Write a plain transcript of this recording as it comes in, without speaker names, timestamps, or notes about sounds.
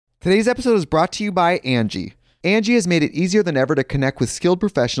Today's episode is brought to you by Angie. Angie has made it easier than ever to connect with skilled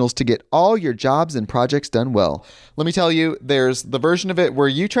professionals to get all your jobs and projects done well. Let me tell you, there's the version of it where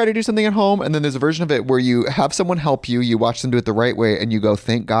you try to do something at home, and then there's a version of it where you have someone help you, you watch them do it the right way, and you go,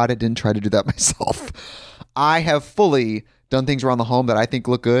 thank God I didn't try to do that myself. I have fully done things around the home that I think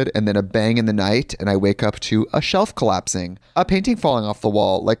look good, and then a bang in the night, and I wake up to a shelf collapsing, a painting falling off the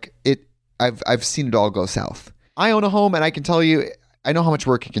wall. I've seen it all go south. I own a home, and I can tell you, I know how much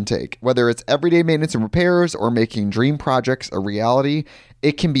work it can take. Whether it's everyday maintenance and repairs or making dream projects a reality,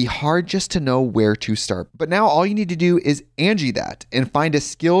 it can be hard just to know where to start. But now all you need to do is Angie that and find a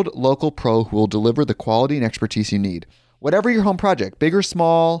skilled local pro who will deliver the quality and expertise you need. Whatever your home project, big or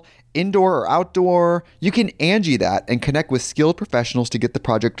small, indoor or outdoor, you can Angie that and connect with skilled professionals to get the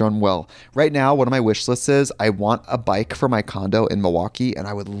project done well. Right now, one of my wish lists is I want a bike for my condo in Milwaukee, and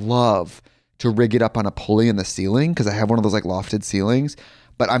I would love to rig it up on a pulley in the ceiling because I have one of those like lofted ceilings,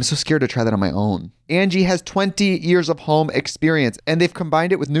 but I'm so scared to try that on my own. Angie has 20 years of home experience, and they've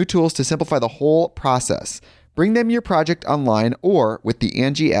combined it with new tools to simplify the whole process. Bring them your project online or with the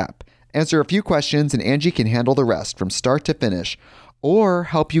Angie app. Answer a few questions and Angie can handle the rest from start to finish, or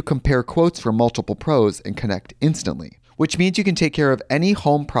help you compare quotes from multiple pros and connect instantly, which means you can take care of any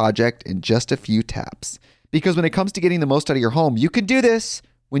home project in just a few taps. Because when it comes to getting the most out of your home, you can do this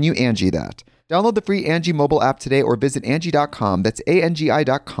when you Angie that. Download the free Angie mobile app today or visit Angie.com. That's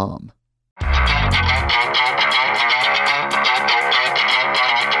ANGI.com.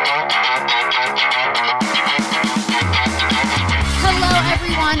 Hello,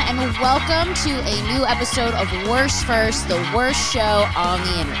 everyone, and welcome to a new episode of Worst First, the worst show on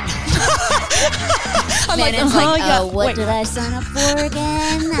the internet. What did I sign up for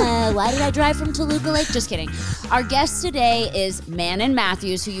again? Why did I drive from Toluca Lake? Just kidding. Our guest today is Manon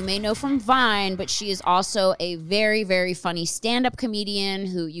Matthews, who you may know from Vine, but she is also a very, very funny stand-up comedian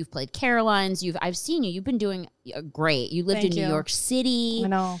who you've played Caroline's. I've seen you. You've been doing great. You lived in New York City. I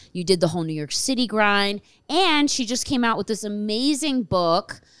know. You did the whole New York City grind. And she just came out with this amazing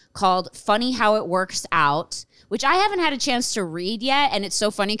book called Funny How It Works Out, which I haven't had a chance to read yet. And it's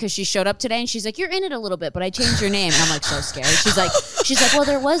so funny because she showed up today and she's like, you're in it a little bit, but I changed your name. And I'm like, so scared. She's like, well,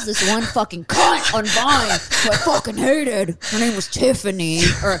 there was this one fucking cunt on Vine who I fucking hated. Her name was Tiffany,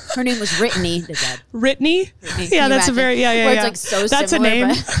 or her name was Brittany. Brittany? Yeah, that's a very, where it's like so that's similar.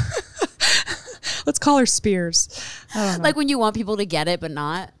 That's a name. Let's call her Spears. I don't know. Like when you want people to get it, but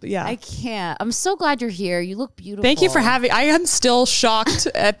not. Yeah. I can't. I'm so glad you're here. You look beautiful. Thank you for having. I am still shocked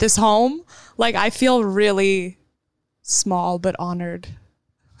at this home. Like, I feel really small but honored.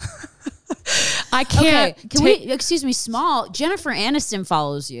 I can't. Okay, excuse me, small. Jennifer Aniston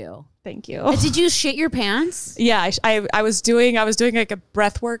follows you. Thank you. Did you shit your pants? Yeah, I was doing like a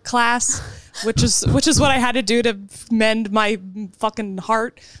breathwork class, which is what I had to do to mend my fucking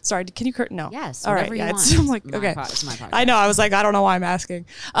heart. Sorry, can you no? Yes. All right. Yeah. I'm like, okay. It's my podcast. I know. I was like, I don't know why I'm asking.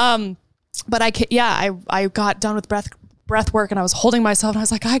 But I got done with breath work and I was holding myself and I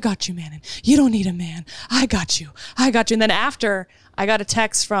was like, I got you, man. You don't need a man. I got you. And then after I got a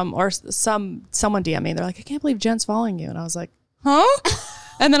text from someone DM me, they're like, I can't believe Jen's following you. And I was like, huh?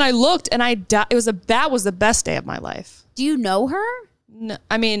 And then I looked and that was the best day of my life. Do you know her? No,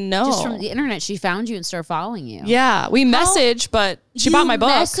 I mean, no. Just from the internet, she found you and started follling you. Yeah, we messaged, but she bought my book.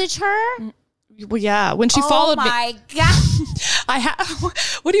 You message her? Well, yeah, when she followed me. Oh my God.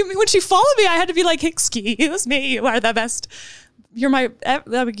 What do you mean? When she followed me, I had to be like, excuse me, you are the best.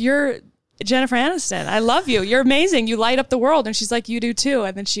 You're Jennifer Aniston. I love you. You're amazing. You light up the world. And she's like, you do too.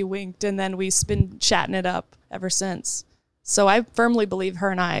 And then she winked and then we've been chatting it up ever since. So I firmly believe her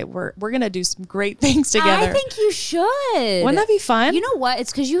and we're going to do some great things together. I think you should. Wouldn't that be fun? You know what?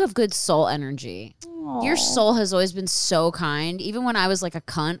 It's because you have good soul energy. Aww. Your soul has always been so kind. Even when I was like a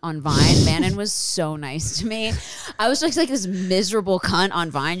cunt on Vine, Manon was so nice to me. I was just like this miserable cunt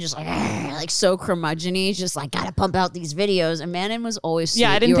on Vine, just like so curmudgeon-y, just like gotta pump out these videos. And Manon was always sweet.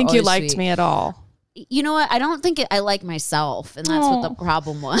 Yeah, I didn't think you liked me at all. You know what? I don't think I like myself, and that's what the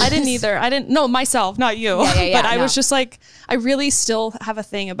problem was. I didn't either. No, myself, not you. Yeah, but I was just like, I really still have a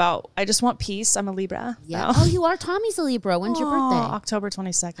thing about, I just want peace. I'm a Libra. Yeah. No. Oh, you are? Tommy's a Libra. When's your birthday? October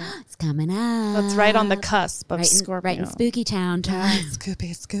 22nd. It's coming up. That's right on the cusp of Scorpio. Right in Spooky Town time.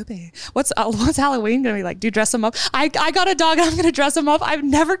 Scooby. What's Halloween going to be like? Do you dress him up? I got a dog and I'm going to dress him up. I've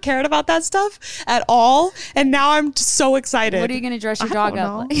never cared about that stuff at all. And now I'm just so excited. What are you going to dress your dog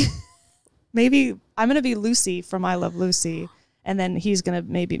up like? Maybe I'm going to be Lucy from I Love Lucy. And then he's going to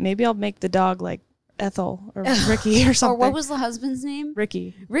maybe I'll make the dog like Ethel or Ricky or something. Or what was the husband's name?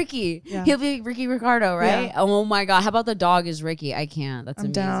 Ricky. Ricky. Yeah. He'll be Ricky Ricardo, right? Yeah. Oh my God. How about the dog is Ricky? I can't. That's I'm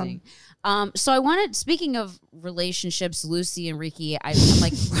amazing. down. So I wanted, speaking of relationships, Lucy and Ricky, I'm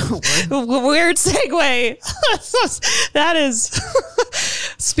like, Weird segue. That is.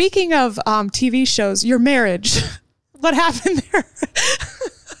 Speaking of TV shows, your marriage. What happened there?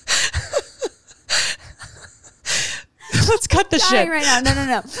 Let's cut the shit right now.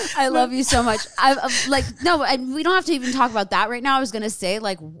 No. I love you so much. I'm like, no, we don't have to even talk about that right now. I was going to say,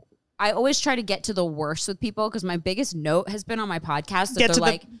 like, I always try to get to the worst with people because my biggest note has been on my podcast that Get they're to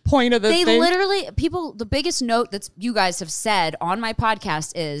like, the point of the they thing. literally, people, the biggest note that you guys have said on my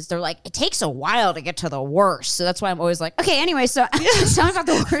podcast is they're like, it takes a while to get to the worst. So that's why I'm always like, okay, anyway, so tell me about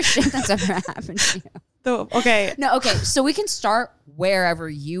the worst shit that's ever happened to you. Okay. No, okay, so we can start wherever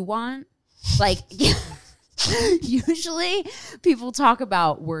you want. Like, usually people talk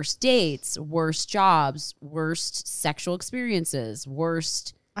about worst dates, worst jobs, worst sexual experiences,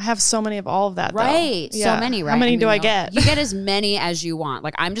 worst... I have so many of all of that, Right. though. Yeah. So many, right? How many do I get? You get as many as you want.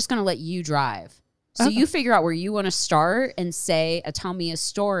 Like, I'm just going to let you drive. So Okay. you figure out where you want to start and say, tell me a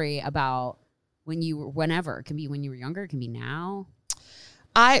story about when you were, whenever. It can be when you were younger. It can be now.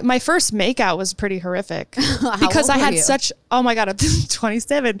 My first makeout was pretty horrific How because old I were had you? such, oh my God, I'm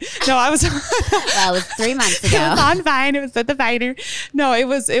 27. No, I was, Well, it was 3 months it ago. was on Vine. It was at the Viner. No, it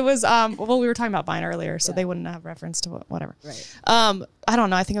was, well, we were talking about Vine earlier, so they wouldn't have reference to whatever. Right. I don't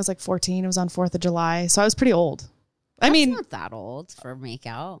know. I think I was like 14. It was on 4th of July. So I was pretty old. I That's mean, not that old for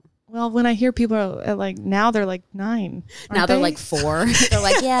makeout. well, when I hear people are like, now they're like 9. Now aren't they're they? like 4. They're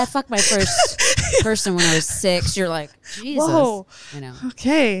like, yeah, I fucked my first person when I was 6. You're like, Jesus. Whoa. You know.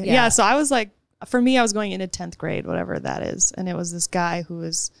 Okay. Yeah. Yeah. So I was like, for me, I was going into 10th grade, whatever that is. And it was this guy who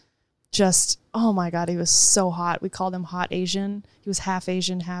was just, oh my God, he was so hot. We called him Hot Asian. He was half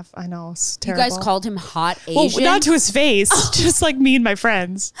Asian, half, I know, it's You terrible. guys called him Hot Well, Asian? not to his face, just like me and my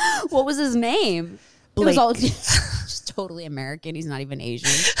friends. What was his name? It Blake. was all just totally American. He's not even Asian.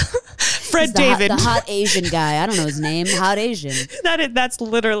 Fred He's the hot- David. the hot Asian guy. I don't know his name. Hot Asian. That's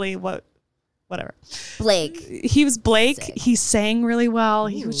literally whatever. Blake. He was Blake. Sick. He sang really well.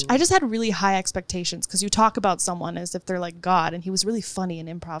 Ooh. I just had really high expectations because you talk about someone as if they're like God, and he was really funny in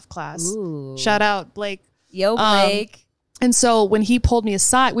improv class. Ooh. Shout out Blake. Yo, Blake. And so when he pulled me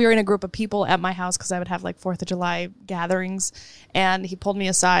aside, we were in a group of people at my house because I would have like 4th of July gatherings, and he pulled me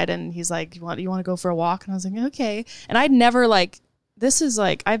aside and he's like, "You want to go for a walk?" And I was like, "Okay." And I'd never this is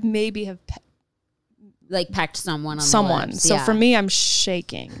like I've maybe have Like pecked someone on someone. the lips. So Yeah. for me, I'm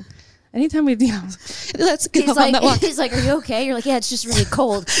shaking. Anytime we, let's go He's on that walk. he's like, are you okay? You're like, yeah, it's just really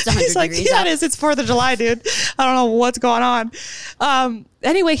cold. It's 100 He's like, degrees yeah, out. it is. It's 4th of July, dude. I don't know what's going on.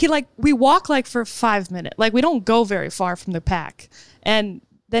 Anyway, we walk like for 5 minutes. Like we don't go very far from the pack. And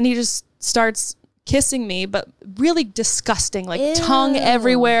then he just starts kissing me, but really disgusting, like Ew. tongue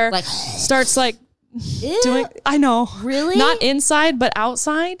everywhere. Like, starts like ew. doing, I know. Really? Not inside, but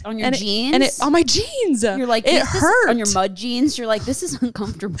outside. On your and jeans? And on my jeans. You're like, it this hurt. on your mud jeans. You're like, this is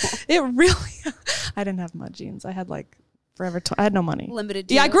uncomfortable. It really, I didn't have mud jeans. I had like forever, I had no money.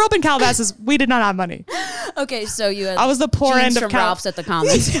 Limited. Yeah, I too. grew up in Calabasas. We did not have money. Okay, so you had I was the poor jeans end of from Cal- Ralph's at the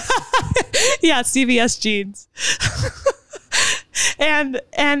Commons. Yeah, CVS jeans.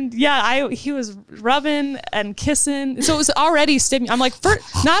 and yeah, he was rubbing and kissing. So it was already stimulating. I'm like,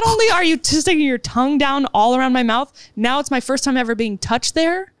 not only are you sticking your tongue down all around my mouth, now it's my first time ever being touched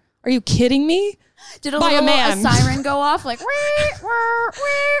there. Are you kidding me? Did a By a little man. siren go off like?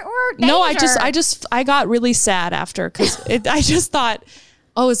 No, danger? I got really sad after because I just thought,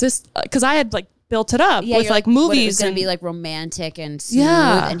 oh, is this because I had like built it up with you're like what, it was movies gonna and be like romantic and smooth,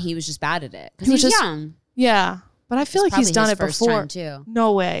 Yeah. and he was just bad at it because He he was was just- young. yeah. But I feel It's like he's probably done his it first before. time, too.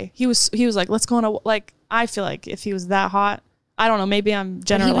 No way. He was like, let's go on a like. I feel like if he was that hot, I don't know. Maybe I'm He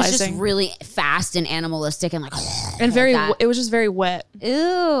generalizing. was just really fast and animalistic and like and very. that. It was just very wet. Ew.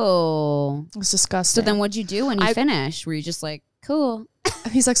 It was disgusting. So then what'd you do when you finished? Were you just like, cool?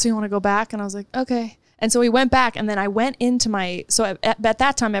 He's like, so you want to go back? And I was like, okay. And so we went back, and then I went into my. So at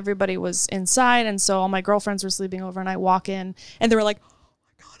that time, everybody was inside, and so all my girlfriends were sleeping over, and I walk in, and they were like,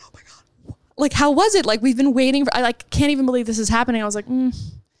 oh my god, like how was it? Like we've been waiting for. I like can't even believe this is happening. I was like, and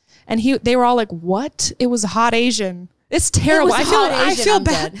they were all like, what? It was Hot Asian. It's terrible. was I Hot Asian, feel I'm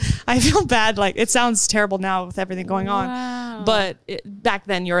bad. dead. I feel bad. Like it sounds terrible now with everything going Wow. on. But back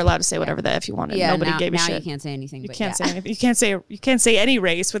then, you're allowed to say whatever that if you wanted. Yeah, Nobody now, gave a now shit. you can't say anything. You but can't yeah. say anything. You can't say any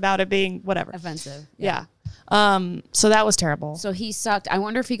race without it being whatever. Offensive. Yeah. So that was terrible. So he sucked. I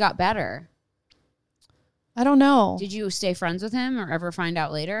wonder if he got better. I don't know. Did you stay friends with him or ever find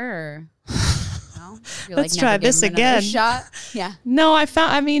out later? Or no? You're Let's never try give this him another again. Shot. Yeah. No,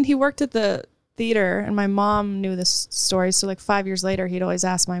 I mean, he worked at the theater, and my mom knew this story. So like 5 years later, he'd always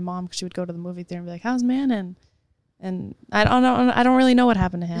ask my mom, because she would go to the movie theater and be like, "How's Manon?" And I don't know. I don't really know what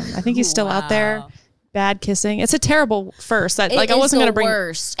happened to him. I think he's still out there. Bad kissing. It's a terrible first. I wasn't going to bring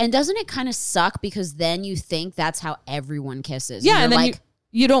worst. And doesn't it kind of suck because then you think that's how everyone kisses? Yeah, and then like,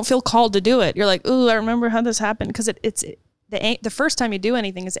 you don't feel called to do it. You're like, "Ooh, I remember how this happened," because the first time you do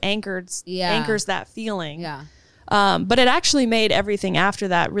anything is anchors that feeling. Yeah. But it actually made everything after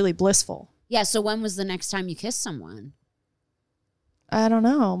that really blissful. Yeah. So when was the next time you kissed someone? I don't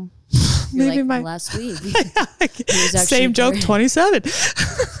know. You're Maybe like, last week. Same joke, 27.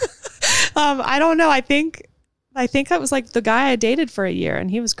 I don't know. I think that was like the guy I dated for a year, and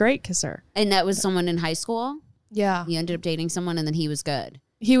he was a great kisser. And that was someone in high school? Yeah. You ended up dating someone, and then he was good.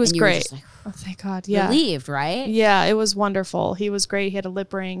 He was great. Just like, oh, thank God. Yeah. Relieved, right? Yeah, it was wonderful. He was great. He had a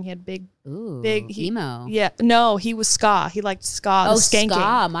lip ring. He had big emo. Yeah. No, he was ska. He liked ska. Oh, skanking.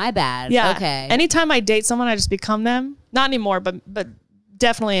 ska. My bad. Yeah. Okay. Anytime I date someone, I just become them. Not anymore, but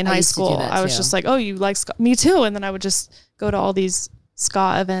definitely in high school, I was just like, "Oh, you like ska?" Me too. And then I would just go to all these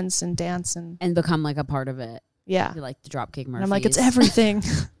ska events and dance and become like a part of it. Yeah. You like the Dropkick Murphys. And I'm like, it's everything.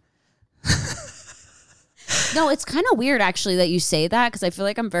 No, it's kind of weird actually that you say that, because I feel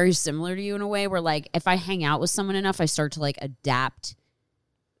like I'm very similar to you in a way where like if I hang out with someone enough, I start to like adapt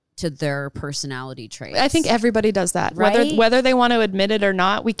to their personality traits. I think everybody does that. Right? Whether they want to admit it or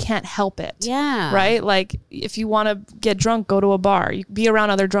not, we can't help it. Yeah. Right? Like if you want to get drunk, go to a bar. You be around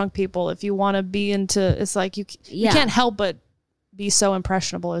other drunk people. If you want to be into, it's like you can't help but be so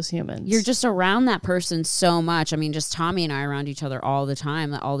impressionable as humans. You're just around that person so much. I mean, just Tommy and I are around each other all the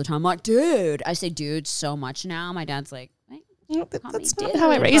time. I'm like, dude. I say dude so much now. My dad's like, that's not how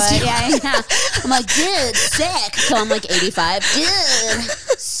I raised you. Yeah. I'm like, dude, sick. So I'm like 85. Dude,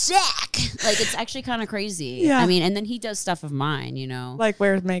 sick. Like, it's actually kind of crazy. Yeah. I mean, and then he does stuff of mine, you know. Like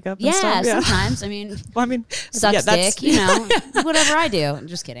wears makeup and stuff. Yeah, sometimes. I mean, sucks dick, you know. Whatever I do. I'm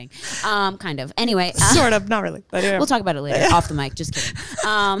just kidding. Kind of. Anyway. Sort of. Not really. But we'll talk about it later. Off the mic. Just kidding.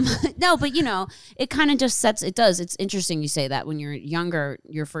 No, but, you know, it kind of just it's interesting you say that. When you're younger,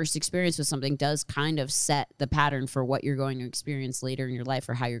 your first experience with something does kind of set the pattern for what you're going to experience later in your life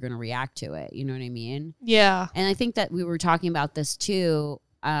or how you're going to react to it. You know what I mean? Yeah. And I think that we were talking about this too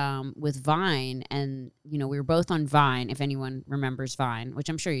with Vine, and you know, we were both on Vine, if anyone remembers Vine, which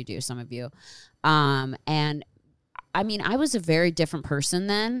I'm sure you do, some of you. And I mean, I was a very different person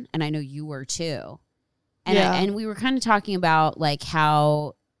then, and I know you were too. And and we were kind of talking about like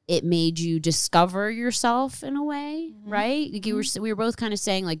how it made you discover yourself in a way, right? Like we were both kind of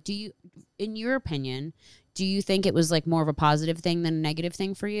saying like, do you, in your opinion, do you think it was like more of a positive thing than a negative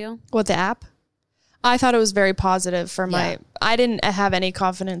thing for you? What, the app? I thought it was very positive for I didn't have any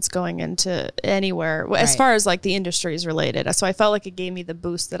confidence going into anywhere as far as like the industry is related. So I felt like it gave me the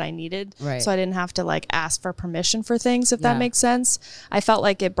boost that I needed. Right. So I didn't have to like ask for permission for things, if that makes sense. I felt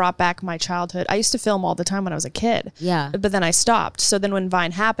like it brought back my childhood. I used to film all the time when I was a kid. Yeah. But then I stopped. So then when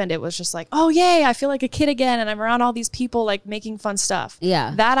Vine happened, it was just like, oh yay, I feel like a kid again. And I'm around all these people like making fun stuff.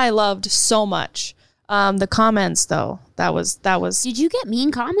 Yeah. That I loved so much. The comments though, that was. Did you get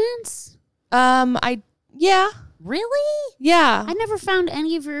mean comments? Yeah. Really? Yeah. I never found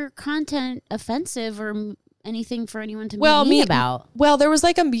any of your content offensive or anything for anyone to be mean about. Well, there was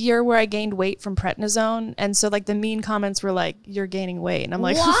like a year where I gained weight from prednisone, and so like the mean comments were like, "You're gaining weight," and I'm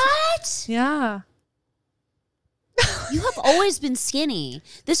like, "What?" Yeah. You have always been skinny.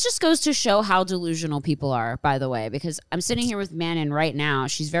 This just goes to show how delusional people are, by the way, because I'm sitting here with Manon right now.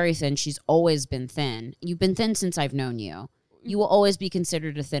 She's very thin. She's always been thin. You've been thin since I've known you. You will always be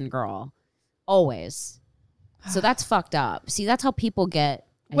considered a thin girl. Always. So that's fucked up. See, that's how people get.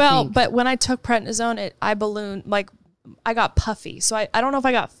 I think. But when I took prednisone, I ballooned, like I got puffy. So I don't know if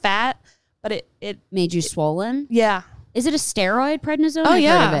I got fat, but it made you swollen? Yeah. Is it a steroid, prednisone? Oh, I've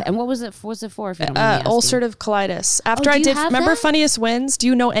yeah. heard of it. And what was it for, if you don't mind me asking? Ulcerative colitis. After I did, remember that? Funniest Wins? Do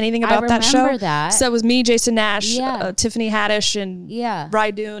you know anything about that show? I remember that. So it was me, Jason Nash, Yeah. Tiffany Haddish, and Yeah.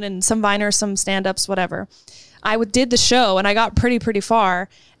 Rydoon, and some Viners, some stand-ups, whatever. I did the show, and I got pretty far.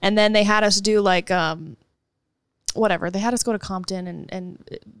 And then they had us do like, whatever. They had us go to Compton and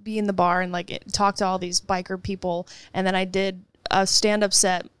be in the bar and like talk to all these biker people. And then I did a stand-up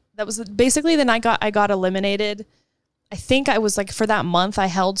set. That was basically the night I got eliminated. I think I was like, for that month, I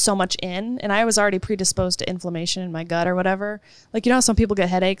held so much in, and I was already predisposed to inflammation in my gut or whatever. Like, you know, some people get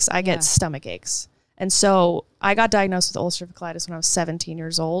headaches. I get stomach aches. And so I got diagnosed with ulcerative colitis when I was 17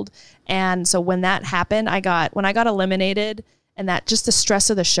 years old. And so when that happened, when I got eliminated, and that just the stress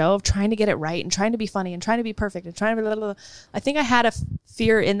of the show of trying to get it right and trying to be funny and trying to be perfect and trying to blah, blah, blah. I think I had a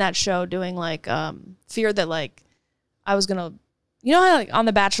fear in that show doing like, fear that like I was going to you know how like on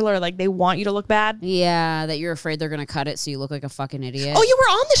The Bachelor, like they want you to look bad? Yeah, that you're afraid they're gonna cut it so you look like a fucking idiot. Oh, you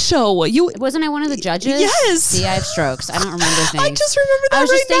were on the show. Wasn't I one of the judges? Yes. See, I have strokes. I don't remember things. I just remember that I was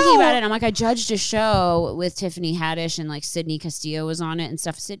just right thinking now. about it. I'm like, I judged a show with Tiffany Haddish and like Sydney Castillo was on it and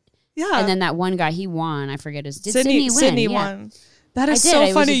stuff. Yeah. And then that one guy, he won. I forget his. Did Sydney Sydney win? won. That is I did. so I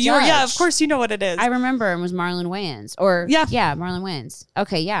was funny. a Yeah, of judge. course you know what it is. I remember it was Marlon Wayans. Yeah, Marlon Wayans.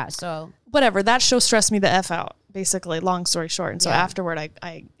 Okay, yeah. So Whatever. That show stressed me the F out, basically, long story short. And so Yeah. afterward,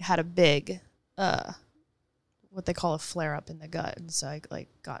 I had a big, what they call a flare up in the gut. And so I like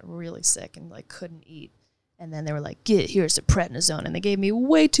got really sick and like couldn't eat. And then they were like, here's the prednisone. And they gave me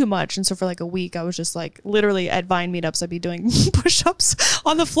way too much. And so for like a week, I was just like, literally at Vine meetups, I'd be doing push-ups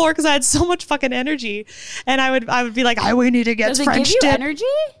on the floor because I had so much fucking energy. And I would be like, we need to get does it French give you dip. energy?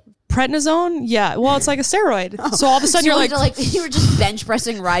 Prednisone? Yeah. Well, it's like a steroid. So all of a sudden you're like, you were just bench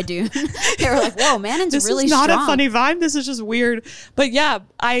pressing Rydun. They were like, whoa, Mannon's this really is not strong. a funny vibe. This is just weird. But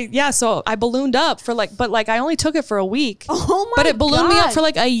so I ballooned up for but I only took it for a week. Oh my But it ballooned me up God. for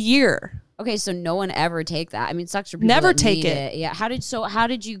like a year. Okay, so no one ever take that. I mean, it sucks for people Never that take need it. Yeah. How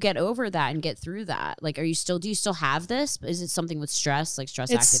did you get over that and get through that? Like, do you still have this? Is it something with stress? Like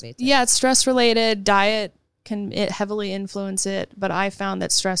stress activates it? Yeah, it's stress related. Diet can heavily influence it, but I found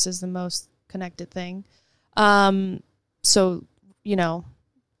that stress is the most connected thing. So,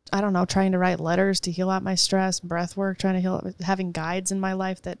 I don't know, trying to write letters to heal out my stress, breath work, trying to heal, having guides in my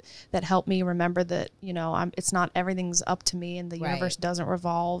life that help me remember that, it's not everything's up to me and the universe doesn't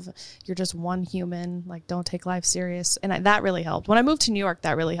revolve. You're just one human. Like, don't take life serious. And that really helped. When I moved to New York,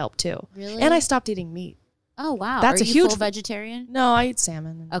 that really helped too. Really? And I stopped eating meat. Oh wow, That's Are a you huge full vegetarian? No, I eat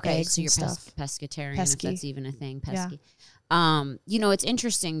salmon and Okay, eggs so and you're stuff. pescatarian, Pesky. if that's even a thing. Yeah. Pesky. It's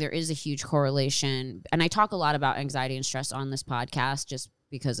interesting. There is a huge correlation, and I talk a lot about anxiety and stress on this podcast just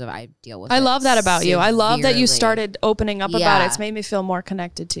because I deal with it. I love that about you. I love that you severely. started opening up about Yeah. it. It's made me feel more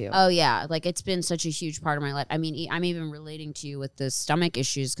connected to you. Oh yeah, like it's been such a huge part of my life. I mean, I'm even relating to you with the stomach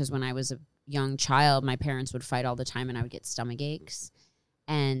issues because when I was a young child, my parents would fight all the time, and I would get stomach aches,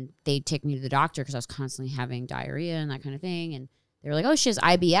 and they'd take me to the doctor because I was constantly having diarrhea and that kind of thing, and they were like, "Oh, she has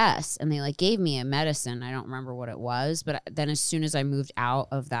IBS," and they like gave me a medicine. I don't remember what it was, but then as soon as I moved out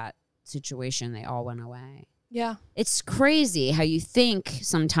of that situation, they all went away. Yeah. It's crazy how you think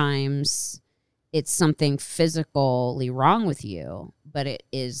sometimes it's something physically wrong with you, but it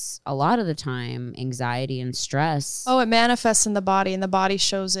is a lot of the time anxiety and stress. Oh, it manifests in the body, and the body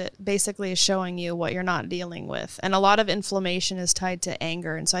shows it, basically is showing you what you're not dealing with. And a lot of inflammation is tied to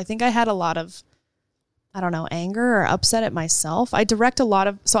anger. And so I think I had a lot of, anger or upset at myself. I direct a lot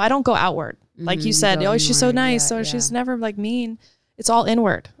of, so I don't go outward. Like you said, go she's so inward. nice. Yeah, So she's yeah. never like mean. It's all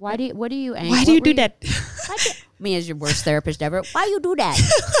inward. What do you Why do you do that? Me as your worst therapist ever. Why you do that?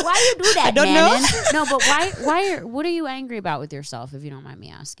 Why you do that, I don't know. Manon? No, but what are you angry about with yourself, if you don't mind me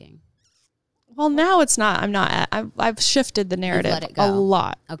asking? Well, now it's not. I'm not. I've shifted the narrative let it go. a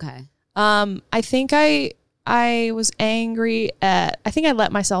lot. Okay. I think I was angry at. I think I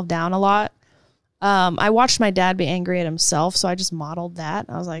let myself down a lot. I watched my dad be angry at himself, so I just modeled that.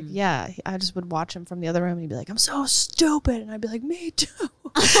 I was like, yeah, I just would watch him from the other room, and he'd be like, "I'm so stupid," and I'd be like, "Me too."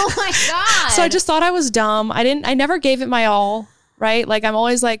 Oh my God. So I just thought I was dumb. I never gave it my all, right? Like I'm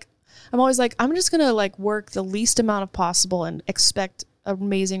always like, I'm just gonna like work the least amount of possible and expect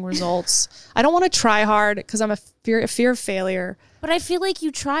amazing results. I don't want to try hard because I'm a fear of failure. But I feel like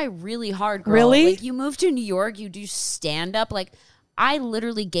you try really hard, girl. Really? Like you moved to New York, you do stand up. Like I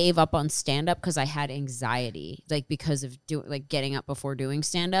literally gave up on stand up because I had anxiety, like because of getting up before doing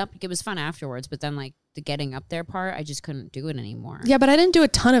stand up. It was fun afterwards, but then like the getting up there part, I just couldn't do it anymore. Yeah, but I didn't do a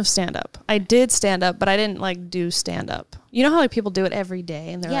ton of stand up. I did stand up, but I didn't like do stand up. You know how like people do it every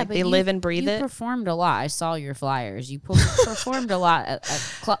day and they're like but they live and breathe you it. performed a lot. I saw your flyers. You performed a lot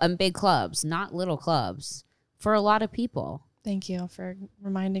at big clubs, not little clubs, for a lot of people. Thank you for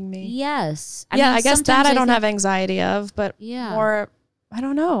reminding me. Yes. I guess that sometimes I don't think- have anxiety of, but Yeah. more, I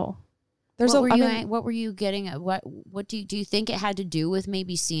don't know. There's what were you getting at? What do you think it had to do with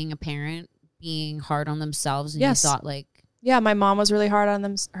maybe seeing a parent being hard on themselves and Yes. you thought like, yeah, my mom was really hard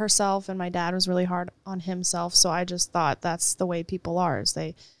on herself and my dad was really hard on himself. So I just thought that's the way people are, is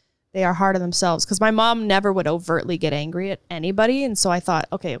they are hard on themselves. Because my mom never would overtly get angry at anybody. And so I thought,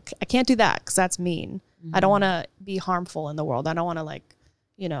 okay, I can't do that because that's mean. I don't want to be harmful in the world. I don't want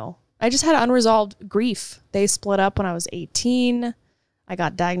to I just had unresolved grief. They split up when I was 18. I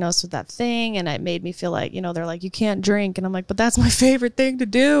got diagnosed with that thing and it made me feel like, they're like, you can't drink. And I'm like, but that's my favorite thing to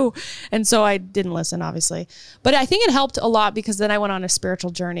do. And so I didn't listen, obviously. But I think it helped a lot because then I went on a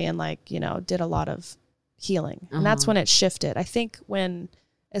spiritual journey and did a lot of healing. And that's when it shifted. I think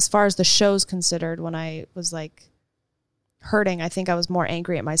as far as the show's considered, when I was like, hurting, I think I was more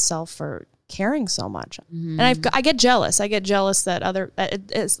angry at myself for caring so much. And I get jealous. I get jealous that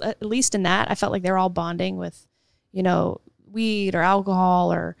at least in that, I felt like they're all bonding with, you know, weed or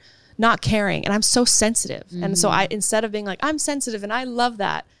alcohol or not caring. And I'm so sensitive. And so instead of being like, I'm sensitive and I love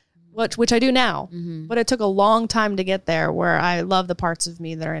that, which I do now, but it took a long time to get there where I love the parts of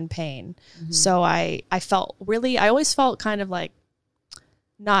me that are in pain. So I always felt kind of like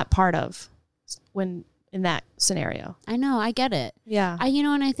not part of when in that scenario. I know, I get it. Yeah.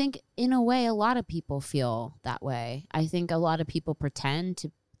 And I think in a way, a lot of people feel that way. I think a lot of people pretend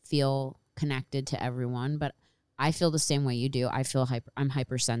to feel connected to everyone, but I feel the same way you do. I'm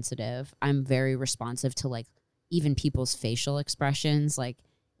hypersensitive. I'm very responsive to like even people's facial expressions. Like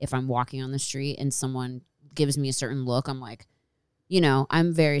if I'm walking on the street and someone gives me a certain look, I'm like,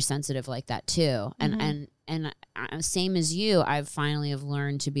 I'm very sensitive like that too. And same as you, I've finally have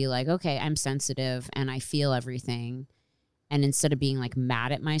learned to be like, okay, I'm sensitive and I feel everything. And instead of being like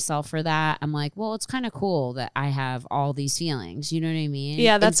mad at myself for that, I'm like, well, it's kind of cool that I have all these feelings. You know what I mean?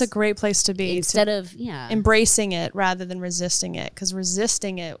 Yeah, that's a great place to be. Instead of embracing it rather than resisting it, because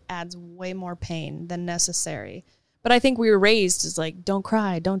resisting it adds way more pain than necessary. But I think we were raised as like, don't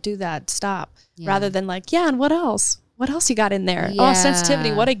cry, don't do that, stop. Rather than like, and what else? What else you got in there? Yeah. Oh,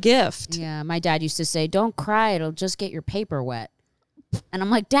 sensitivity, what a gift. Yeah, my dad used to say, don't cry, it'll just get your paper wet. And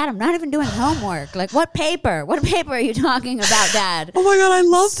I'm like, Dad, I'm not even doing homework. Like, what paper? What paper are you talking about, Dad? Oh my God, I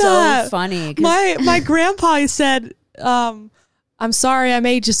love that. So funny. My grandpa said, I'm sorry I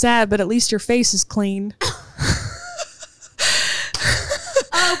made you sad, but at least your face is clean.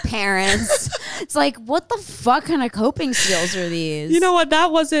 Oh, parents. It's like, what the fuck kind of coping skills are these? You know what?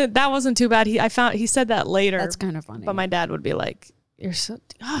 That wasn't too bad. He said that later. That's kind of funny. But my dad would be like, you're so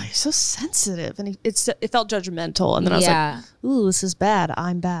sensitive. And it felt judgmental. And then I was like, ooh, this is bad.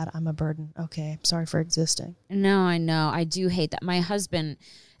 I'm bad. I'm a burden. Okay. I'm sorry for existing. No, I know. I do hate that. My husband,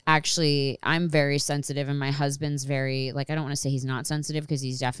 actually, I'm very sensitive, and my husband's very, like, I don't want to say he's not sensitive because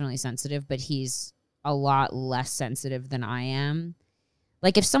he's definitely sensitive, but he's a lot less sensitive than I am.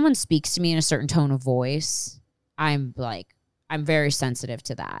 Like, if someone speaks to me in a certain tone of voice, I'm very sensitive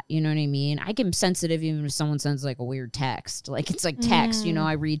to that. You know what I mean? I get sensitive even if someone sends like a weird text. Like, it's like text,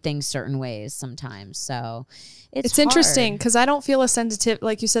 I read things certain ways sometimes. So it's interesting because I don't feel a sensitive,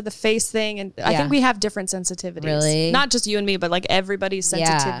 like you said, the face thing. And I think we have different sensitivities. Really? Not just you and me, but like everybody's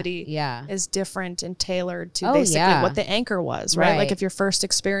sensitivity is different and tailored to basically what the anchor was, right? Like if your first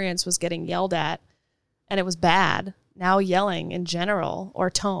experience was getting yelled at and it was bad, now yelling in general or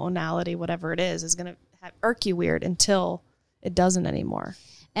tonality, whatever it is going to irk you weird until it doesn't anymore.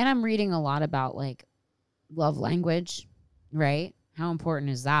 And I'm reading a lot about like love language, right? How important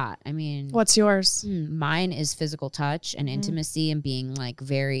is that? I mean, what's yours? Mine is physical touch and intimacy and being like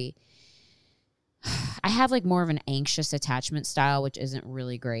very, I have like more of an anxious attachment style, which isn't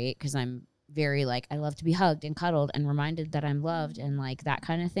really great because I'm very like, I love to be hugged and cuddled and reminded that I'm loved and like that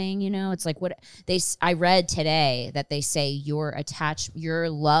kind of thing. It's like what I read today that they say your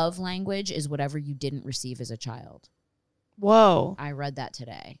love language is whatever you didn't receive as a child. Whoa. I read that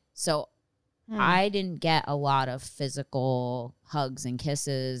today. So I didn't get a lot of physical hugs and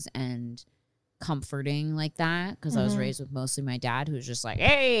kisses and comforting like that because I was raised with mostly my dad, who was just like,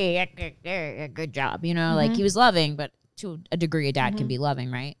 hey, good job. Like he was loving, but to a degree a dad can be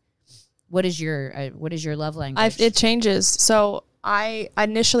loving, right? What is your love language? It changes. So I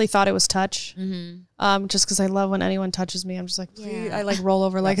initially thought it was touch, just because I love when anyone touches me. I'm just like, please. I like roll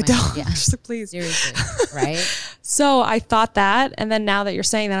over like a dog. Yeah. Just like, please. Seriously, right? So I thought that, and then now that you're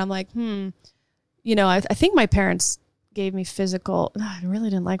saying that, I'm like, I think my parents gave me physical. I really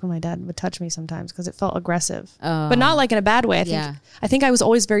didn't like when my dad would touch me sometimes because it felt aggressive, but not like in a bad way. I think I was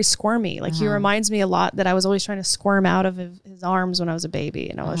always very squirmy. Like he reminds me a lot that I was always trying to squirm out of his arms when I was a baby,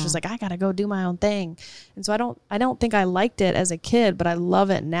 and I was just like, I gotta go do my own thing. And so I don't think I liked it as a kid, but I love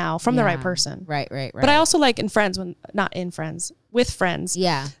it now from the right person. Right. But I also like with friends.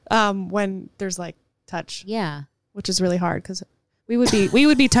 Yeah. When there's like touch. Yeah. Which is really hard because we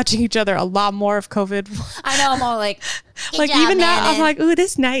would be touching each other a lot more if COVID. I know. I'm all like, like job, even now, I'm like, ooh,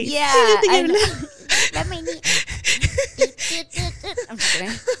 this nice. Yeah. Let me. I'm just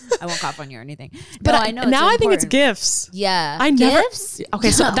kidding. I won't cough on you or anything. But I know now. I think it's gifts. Yeah. Gifts.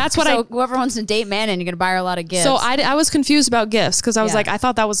 Okay, so that's what whoever wants to date man, and you're gonna buy her a lot of gifts. So I was confused about gifts because I was like, I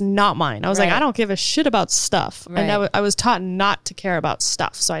thought that was not mine. I was like, I don't give a shit about stuff, and I was taught not to care about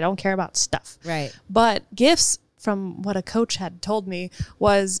stuff, so I don't care about stuff. Right. But gifts, from what a coach had told me,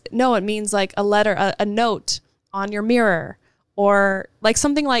 was it means like a letter, a note on your mirror, or like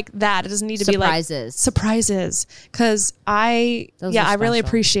something like that. It doesn't need to be like surprises. Because I really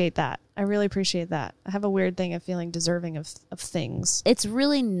appreciate that. I really appreciate that. I have a weird thing of feeling deserving of things. It's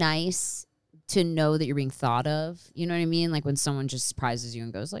really nice to know that you're being thought of. You know what I mean? Like when someone just surprises you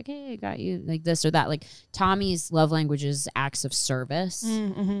and goes like, hey, I got you like this or that. Like Tommy's love language is acts of service.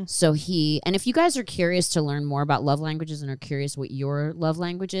 Mm-hmm. So and if you guys are curious to learn more about love languages and are curious what your love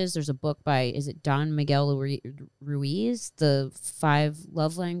language is, there's a book by, is it Don Miguel Ruiz, The 5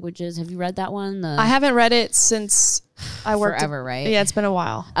 Love Languages. Have you read that one? I haven't read it since I worked forever, right? Yeah, it's been a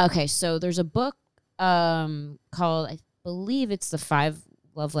while. Okay, so there's a book called, I believe it's The 5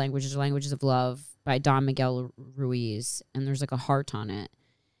 Love Languages or Languages of Love by Don Miguel Ruiz, and there's like a heart on it,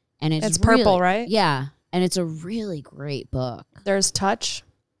 and it's purple, right? Yeah, and it's a really great book. There's touch,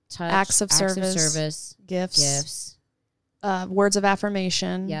 acts of service, gifts, words of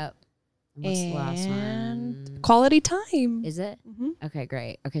affirmation. Yep. And what's the last one? Quality time. Is it? Mm-hmm. Okay,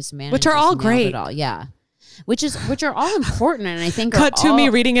 great. Okay, so man, which are all great. Yeah. Which are all important, and I think cut to me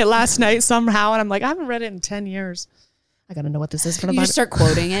reading it last night somehow, and I'm like, I haven't read it in 10 years. I gotta know what this is for. You just start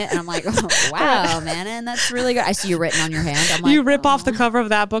quoting it, and I'm like, oh, wow, man, and that's really good. I see you written on your hand. I'm like, you rip off the cover of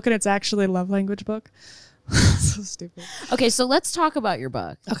that book, and it's actually a love language book. So stupid. Okay, so let's talk about your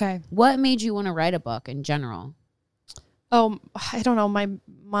book. Okay, what made you want to write a book in general? Oh, I don't know.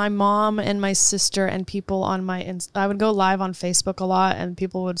 My mom and my sister and people on I would go live on Facebook a lot, and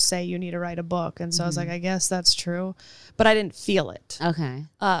people would say you need to write a book, and so I was like, I guess that's true, but I didn't feel it. Okay.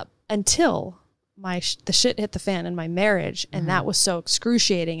 Until the shit hit the fan in my marriage, and that was so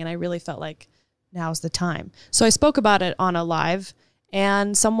excruciating, and I really felt like now's the time. So I spoke about it on a live,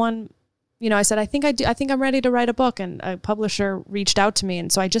 and someone, I said, I think I'm ready to write a book, and a publisher reached out to me,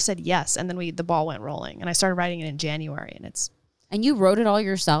 and so I just said yes, and then the ball went rolling, and I started writing it in January, and you wrote it all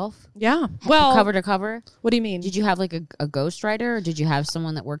yourself? Yeah. Well, cover to cover? What do you mean? Did you have like a ghostwriter, or did you have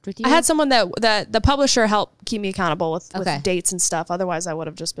someone that worked with you? I had someone that the publisher helped keep me accountable with dates and stuff. Otherwise, I would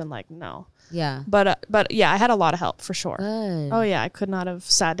have just been like, no. Yeah. But yeah, I had a lot of help for sure. Good. Oh yeah, I could not have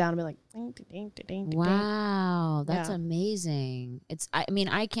sat down and be like, ding, ding, ding, ding, wow, that's amazing.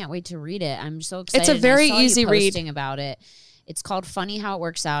 I can't wait to read it. I'm so excited. It's a very easy read. Posting about it. It's called Funny How It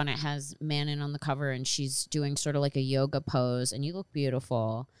Works Out, and it has Manon on the cover, and she's doing sort of like a yoga pose, and you look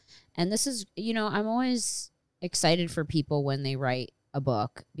beautiful. And this is, I'm always excited for people when they write a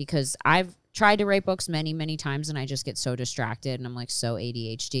book, because I've tried to write books many, many times, and I just get so distracted, and I'm like so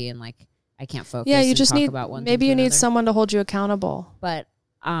ADHD, and like I can't focus. Yeah, you just need about one maybe you need another. Someone to hold you accountable. But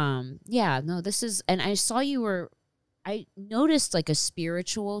this is, and I saw I noticed like a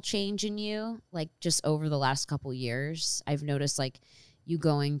spiritual change in you, like just over the last couple years. I've noticed like you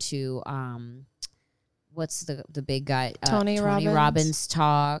going to what's the big guy? Tony Robbins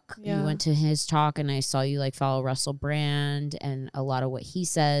talk. Yeah. You went to his talk, and I saw you like follow Russell Brand and a lot of what he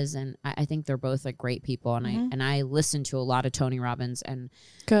says, and I think they're both like great people, and I listen to a lot of Tony Robbins, and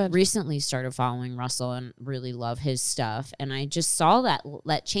recently started following Russell and really love his stuff, and I just saw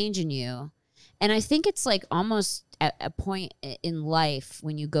that change in you, and I think it's like almost at a point in life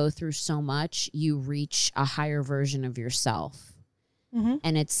when you go through so much, you reach a higher version of yourself,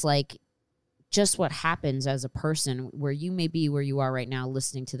 and it's like just what happens as a person, where you may be where you are right now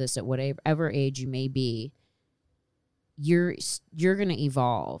listening to this at whatever age you may be, you're going to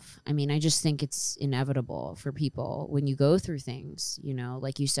evolve. I mean, I just think it's inevitable for people when you go through things,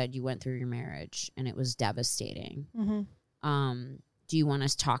 like you said, you went through your marriage and it was devastating. Do you want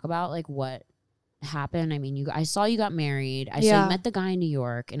us to talk about like what happened? I mean, I saw you got married. I saw you met the guy in New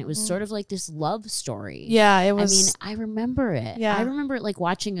York, and it was sort of like this love story. Yeah, it was. I mean, I remember it. Yeah. I remember it like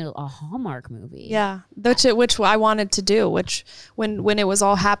watching a Hallmark movie. Yeah, which I wanted to do, which when it was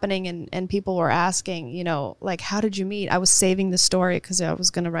all happening and people were asking, like, how did you meet? I was saving the story because I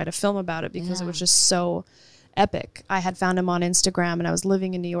was going to write a film about it, because it was just so epic. I had found him on Instagram, and I was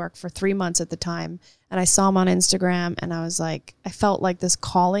living in New York for 3 months at the time, and I saw him on Instagram, and I was like, I felt like this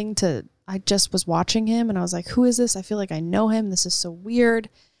calling I just was watching him, and I was like, who is this? I feel like I know him. This is so weird.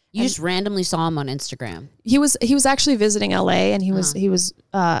 You just randomly saw him on Instagram. He was actually visiting LA, and he was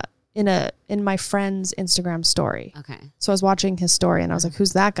in my friend's Instagram story. Okay. So I was watching his story, and I was like,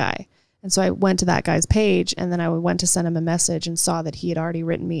 who's that guy? And so I went to that guy's page, and then I went to send him a message and saw that he had already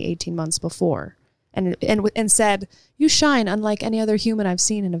written me 18 months before. And said, you shine unlike any other human I've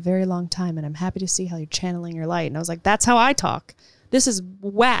seen in a very long time, and I'm happy to see how you're channeling your light. And I was like, that's how I talk. This is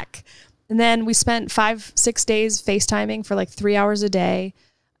whack. And then we spent 5-6 days FaceTiming for like 3 hours a day.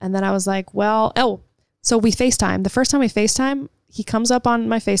 And then I was like, so we FaceTime. The first time we FaceTime, he comes up on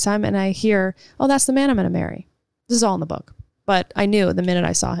my FaceTime, and I hear, oh, that's the man I'm going to marry. This is all in the book. But I knew the minute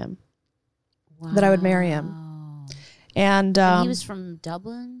I saw him that I would marry him. And he was from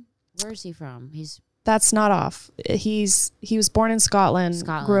Dublin? Where is he from? That's not off. He was born in Scotland,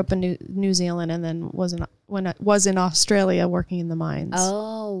 Scotland. grew up in New Zealand, and then was in Australia working in the mines.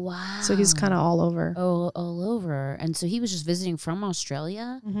 Oh, wow. So he's kind of all over. all over. And so he was just visiting from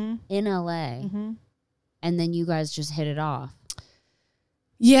Australia in LA. And then you guys just hit it off.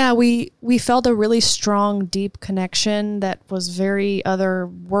 Yeah, we felt a really strong, deep connection that was very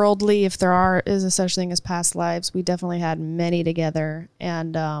otherworldly. If there is a such thing as past lives, we definitely had many together.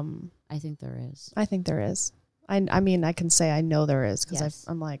 And I think there is. I think there is. I mean, I can say I know there is because Yes.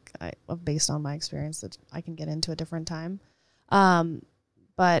 I'm like, based on my experience, that I can get into a different time.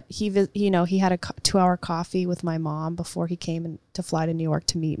 But he had a 2-hour coffee with my mom before he came to fly to New York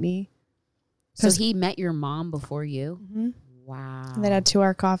to meet me. So he met your mom before you? Wow. And they had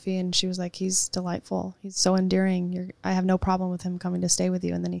 2-hour coffee, and she was like, he's delightful. He's so endearing. I have no problem with him coming to stay with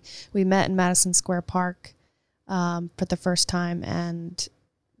you. And then we met in Madison Square Park for the first time, and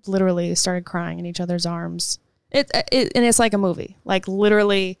literally started crying in each other's arms. And it's like a movie. Like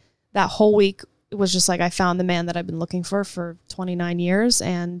literally that whole week, it was just like I found the man that I've been looking for 29 years,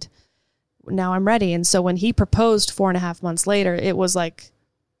 and now I'm ready. And so when he proposed 4.5 months later, it was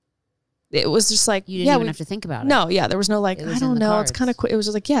just like, You didn't even have to think about it. no, yeah, there was no like, It was I don't in the know. It's cards. kind of quick. It was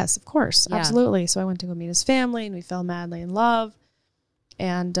just like, yes, of course. Yeah. Absolutely. So I went to go meet his family, and we fell madly in love.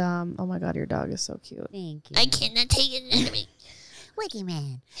 And, oh my God, your dog is so cute. Thank you. I cannot take it out of me. Wiki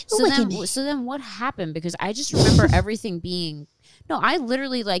man. So then what happened? Because I just remember everything being, no, I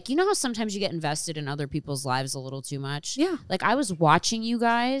literally like, you know how sometimes you get invested in other people's lives a little too much? Yeah. Like I was watching you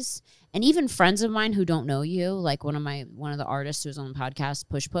guys, and even friends of mine who don't know you, like one of the artists who was on the podcast,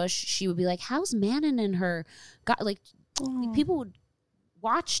 Push, she would be like, how's Manon and her got like people would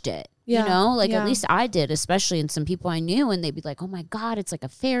watched it, Yeah, you know, like yeah. at least I did, especially in some people I knew, and they'd be like, oh my God, it's like a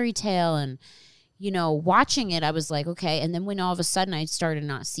fairy tale. And you know, watching it, I was like, okay. And then when all of a sudden I started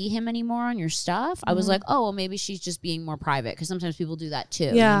not see him anymore on your stuff, I was like, oh, well, maybe she's just being more private, because sometimes people do that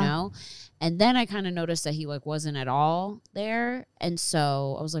too, Yeah. you know? And then I kind of noticed that he like wasn't at all there. And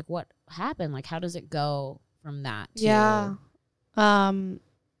so I was like, what happened? Like, how does it go from that to, Yeah.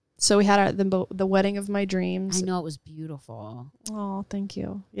 So we had the wedding of my dreams. I know it was beautiful. Oh, thank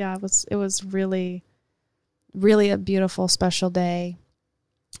you. Yeah, it was really, really a beautiful, special day.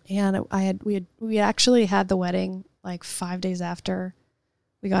 And we actually had the wedding like 5 days after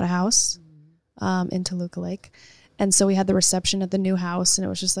we got a house in Toluca Lake. And so we had the reception at the new house, and it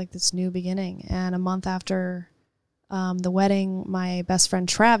was just like this new beginning. And a month after the wedding, my best friend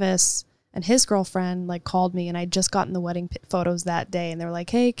Travis and his girlfriend like called me, and I'd just gotten the wedding photos that day, and they were like,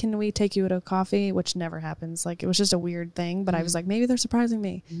 hey, can we take you to a coffee? Which never happens. Like, it was just a weird thing, but I was like, maybe they're surprising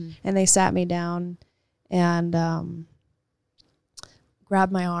me. And they sat me down and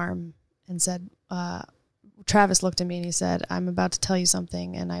grabbed my arm and said, Travis looked at me and he said, I'm about to tell you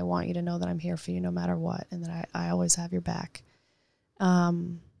something, and I want you to know that I'm here for you no matter what, and that I always have your back.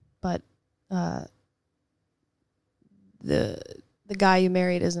 But the guy you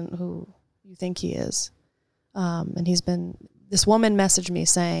married isn't who you think he is. And this woman messaged me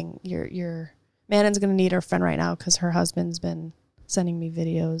saying, your Manon's going to need her friend right now, because her husband's been sending me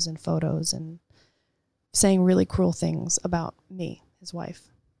videos and photos and saying really cruel things about me, his wife.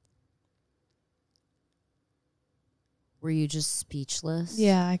 Were you just speechless?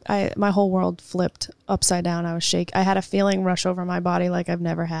 Yeah, my whole world flipped upside down. I was shaking. I had a feeling rush over my body like I've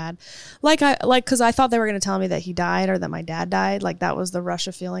never had. Because I thought they were going to tell me that he died or that my dad died. Like, that was the rush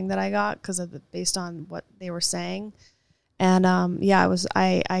of feeling that I got based on what they were saying. And I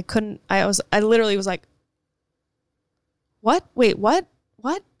literally was like, what? Wait, what?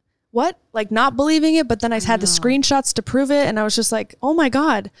 Like, not believing it, but then I had the screenshots to prove it, and I was just like, oh my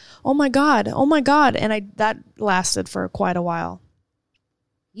God. And that lasted for quite a while.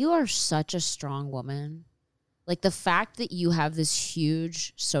 You are such a strong woman. Like, the fact that you have this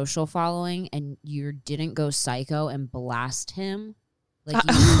huge social following and you didn't go psycho and blast him like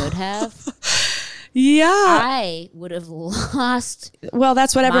you could have. Yeah. I would have lost Well,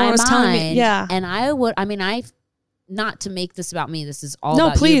 that's what everyone my was telling me. mind. Yeah. And not to make this about me, this is all No,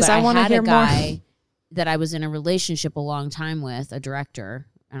 about please, you, but I wanna had hear a more. guy that I was in a relationship a long time with, a director.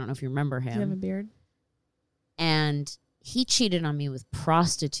 I don't know if you remember him. Do you have a beard? And he cheated on me with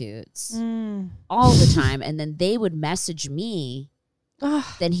prostitutes all the time. And then they would message me.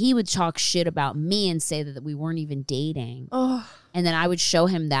 Then he would talk shit about me and say that we weren't even dating. And then I would show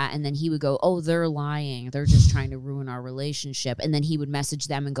him that, and then he would go, oh, they're lying. They're just trying to ruin our relationship. And then he would message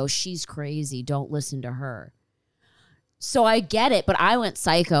them and go, she's crazy. Don't listen to her. So I get it, but I went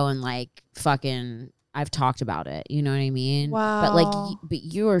psycho and like fucking, I've talked about it. You know what I mean? Wow. But like, but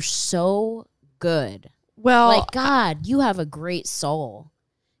you are so good. Well, Like, God, you have a great soul,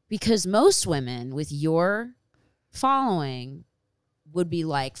 Because most women with your following would be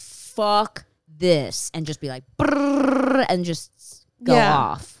like, fuck this, and just be like, brrr, and just go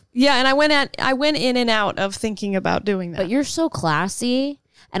off. Yeah, and I went in and out of thinking about doing that. But you're so classy,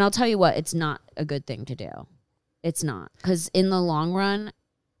 and I'll tell you what, it's not a good thing to do. It's not. Because in the long run,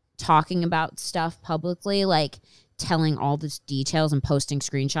 talking about stuff publicly, like telling all these details and posting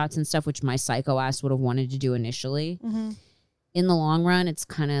screenshots and stuff, which my psycho ass would have wanted to do initially, in the long run, it's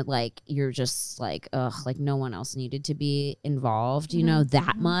kind of like you're just like, ugh, like no one else needed to be involved, you know,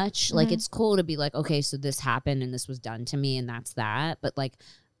 that much. Like it's cool to be like, okay, so this happened and this was done to me and that's that. But like,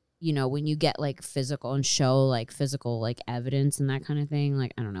 you know, when you get like physical and show like physical like evidence and that kind of thing,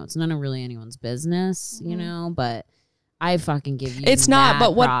 like, I don't know, it's none of really anyone's business, you know, but I fucking give you it's not,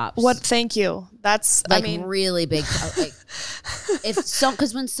 but props. what thank you. That's like, I mean, really big, like if so,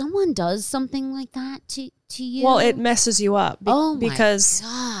 because when someone does something like that to you, well, it messes you up because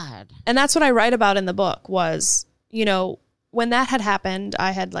God. And that's what I write about in the book was, you know, when that had happened, I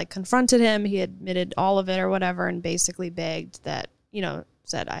had like confronted him, he admitted all of it or whatever, and basically begged that, you know,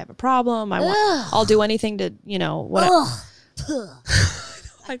 said I have a problem, I'll do anything to, you know, whatever.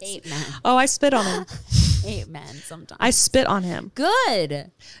 I hate men. Oh, I spit on him. Hate men sometimes. I spit on him.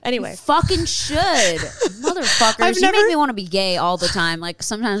 Good. Anyway. You fucking should. Motherfuckers. You make me want to be gay all the time. Like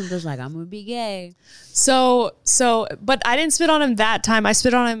sometimes I'm just like, I'm going to be gay. So, but I didn't spit on him that time. I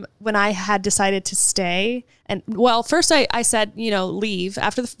spit on him when I had decided to stay. And well, first I said, you know, leave.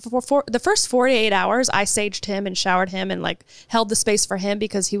 After the first 48 hours, I saged him and showered him and like held the space for him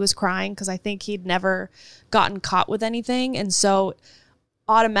because he was crying because I think he'd never gotten caught with anything. And so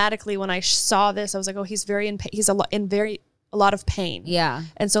automatically when I saw this, I was like, oh, he's very in pain. He's a lot of pain. Yeah.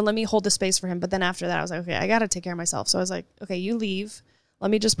 And so let me hold the space for him. But then after that, I was like, okay, I got to take care of myself. So I was like, okay, you leave.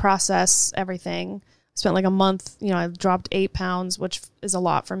 Let me just process everything. Spent like a month, you know, I dropped 8 pounds, which is a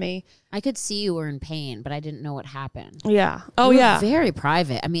lot for me. I could see you were in pain, but I didn't know what happened. Yeah. Oh, you were yeah. very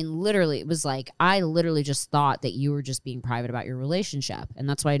private. I mean, literally, it was like, I literally just thought that you were just being private about your relationship. And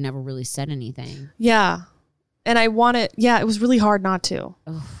that's why I never really said anything. Yeah. And it was really hard not to.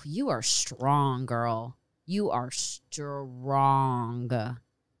 Oh, you are strong, girl. You are strong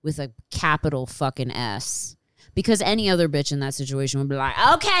with a capital fucking S. Because any other bitch in that situation would be like,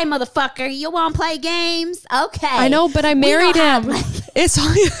 okay, motherfucker, you want to play games? Okay. I know, but I married him. It's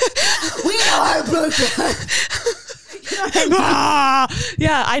we know how to play.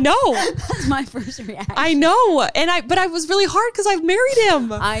 Yeah, I know. That's my first reaction. I know. But I was really hard because I married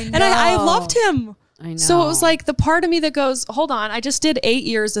him. I know. And I loved him. I know. So it was like the part of me that goes, hold on, I just did 8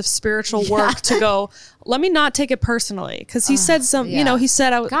 years of spiritual work to go, let me not take it personally. Because he said you know, he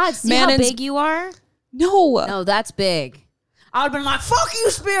said, God, see how big you are? No, that's big. I would have been like, fuck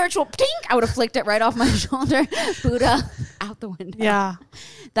you, spiritual. Tink. I would have flicked it right off my shoulder. Buddha out the window. Yeah.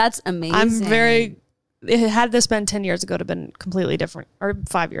 That's amazing. Had this been 10 years ago, it would have been completely different. Or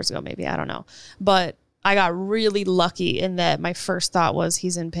 5 years ago, maybe. I don't know. But I got really lucky in that my first thought was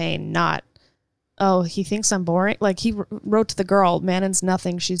he's in pain, not, oh, he thinks I'm boring. Like he wrote to the girl, Mannon's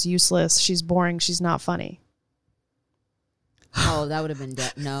nothing. She's useless. She's boring. She's not funny. Oh, that would have been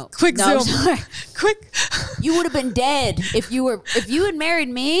dead. No. Quick no, zoom. Sorry. Quick. You would have been dead if you had married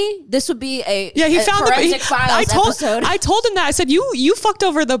me. This would be a he found Forensic Files episode. I told him that. I said, you fucked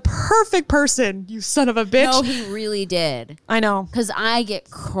over the perfect person, you son of a bitch. No, he really did. I know. Because I get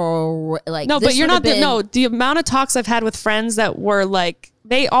like no, this but you're not been, no. The amount of talks I've had with friends that were like,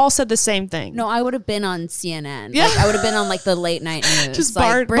 they all said the same thing. No, I would have been on CNN. Yeah. Like, I would have been on like the late night news. Just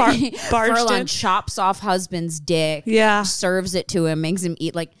like, barged Furlan in. chops off husband's dick. Yeah. Serves it to him, makes him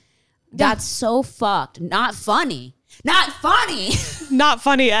eat. Like, that's so fucked. Not funny. Not funny. Not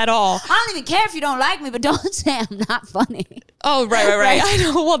funny at all. I don't even care if you don't like me, but don't say I'm not funny. Oh, right. I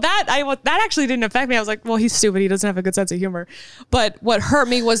know. Well, that actually didn't affect me. I was like, well, he's stupid. He doesn't have a good sense of humor. But what hurt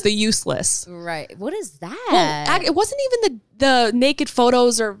me was the useless. Right. What is that? Well, it wasn't even the naked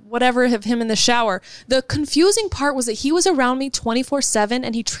photos or whatever of him in the shower. The confusing part was that he was around me 24/7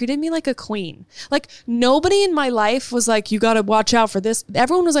 and he treated me like a queen. Like nobody in my life was like, you got to watch out for this.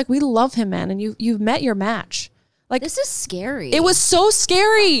 Everyone was like, we love him, man. And you've met your match. Like this is scary. It was so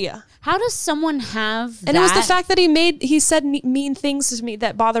scary. How does someone have that? And it was the fact that he said mean things to me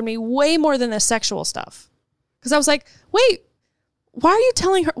that bothered me way more than the sexual stuff. Because I was like, wait, why are you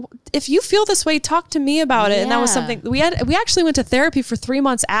telling her? If you feel this way, talk to me about it. And that was something we actually went to therapy for 3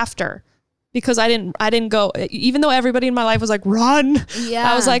 months after. Because I didn't go, even though everybody in my life was like, run. Yeah.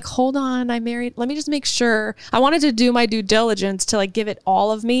 I was like, hold on, I married. Let me just make sure. I wanted to do my due diligence to like give it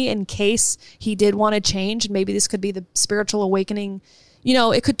all of me in case he did want to change. And maybe this could be the spiritual awakening. You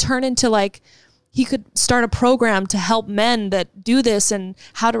know, it could turn into like he could start a program to help men that do this and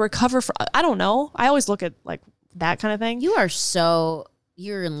how to recover from, I don't know. I always look at like that kind of thing.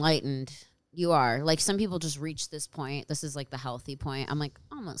 You're enlightened. You are. Like, some people just reach this point. This is like the healthy point. I'm like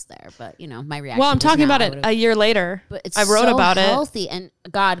almost there, but my reaction. Well, I'm is talking now, about it a year later. But it's I wrote so about healthy. And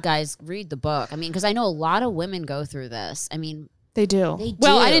God, guys, read the book. I mean, because I know a lot of women go through this. I mean, They do. They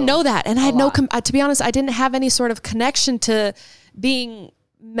Well, I do. didn't know that. And I had A lot. to be honest, I didn't have any sort of connection to being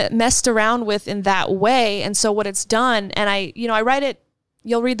messed around with in that way. And so what it's done, and I write it,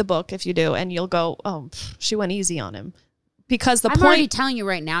 you'll read the book if you do, and you'll go, oh, she went easy on him. Because I'm already telling you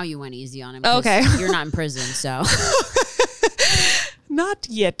right now, you went easy on him. 'cause Okay. You're not in prison, so. Not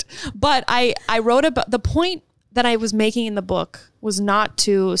yet. But I wrote about the point that I was making in the book was not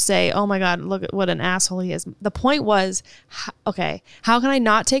to say, oh my God, look at what an asshole he is. The point was, okay, how can I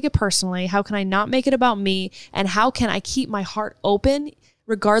not take it personally? How can I not make it about me? And how can I keep my heart open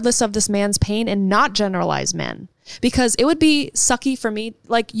regardless of this man's pain and not generalize men? Because it would be sucky for me.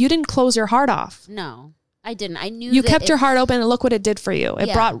 Like, you didn't close your heart off. No, I didn't. I knew You that kept your heart open, and look what it did for you. It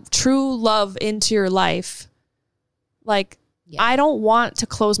Yeah. brought true love into your life. Like, Yeah. I don't want to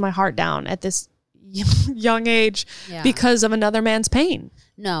close my heart down at this young age Yeah. because of another man's pain.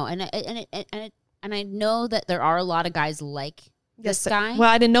 No, and I know that there are a lot of guys like this guy. Well,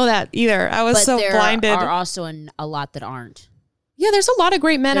 I didn't know that either. I was but so there blinded. are also a lot that aren't. Yeah, there's a lot of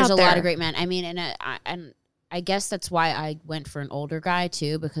great men There's out a there. lot of great men. I mean, and I guess that's why I went for an older guy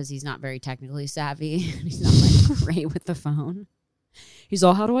too, because he's not very technically savvy. He's not like great with the phone. He's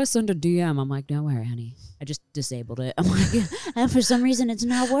all, how do I send a DM? I'm like, don't worry, honey. I just disabled it. I'm like, and for some reason it's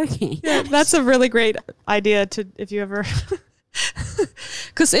not working. Yeah, that's a really great idea to, if you ever,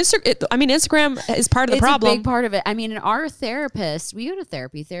 because Instagram is part of the It's problem. a big part of it. I mean, and our therapist, we go to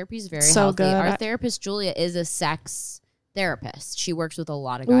therapy. Therapy is very So healthy. good. Our therapist, Julia, is a sex therapist. She works with a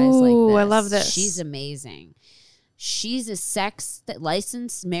lot of guys Ooh, like this. I love this. She's amazing. She's a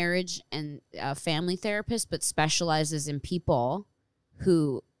licensed marriage and family therapist, but specializes in people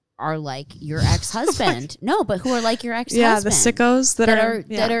who are like your ex-husband. No, but who are like your ex-husband. Yeah, the sickos that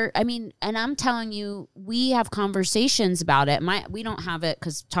are. I mean, and I'm telling you, we have conversations about it. We don't have it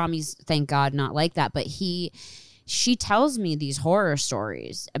because Tommy's, thank God, not like that. But she tells me these horror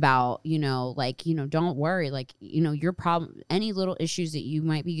stories about, don't worry, like, your problem, any little issues that you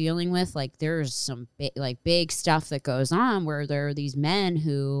might be dealing with, like, there's some big stuff that goes on where there are these men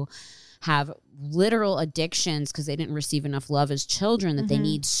who have literal addictions because they didn't receive enough love as children, that they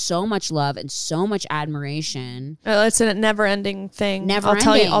need so much love and so much admiration. It's a never-ending thing. Never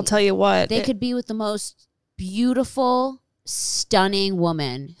I'll tell you what. They could be with the most beautiful, stunning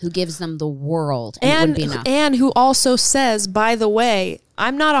woman who gives them the world, and it wouldn't be enough. And who also says, by the way,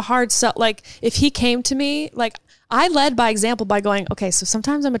 I'm not a hard sell. Like, if he came to me, like, I led by example by going, okay, so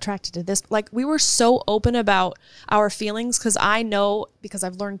sometimes I'm attracted to this. Like, we were so open about our feelings because I know, because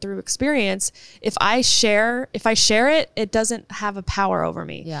I've learned through experience, if I share it, it doesn't have a power over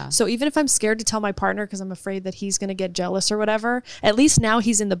me. Yeah. So even if I'm scared to tell my partner because I'm afraid that he's going to get jealous or whatever, at least now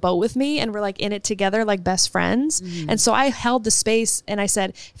he's in the boat with me and we're like in it together like best friends. And so I held the space and I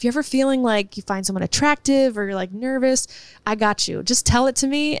said, if you're ever feeling like you find someone attractive or you're like nervous, I got you. Just tell it to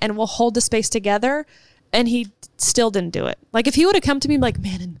me and we'll hold the space together. And he still didn't do it. Like, if he would have come to me like,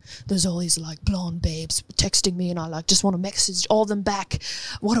 man, and there's all these like blonde babes texting me and I like just want to message all of them back.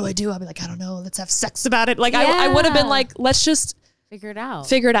 What do I do? I'd be like, I don't know. Let's have sex about it. Like, I would have been like, let's just Figure it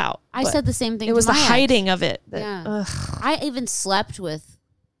out. I said the same thing. It was to the my hiding ex. of it. Yeah. I even slept with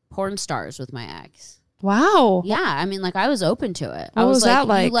porn stars with my ex. Wow. Yeah, I mean, like, I was open to it. What I was that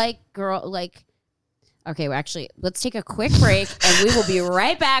like? You like girl, like. Okay, well, actually, let's take a quick break, and we will be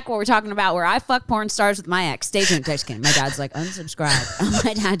right back where we're talking about where I fuck porn stars with my ex. Stay tuned. Just kidding. My dad's like, unsubscribe.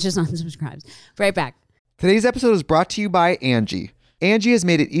 My dad just unsubscribes. Right back. Today's episode is brought to you by Angie. Angie has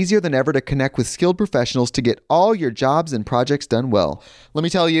made it easier than ever to connect with skilled professionals to get all your jobs and projects done well. Let me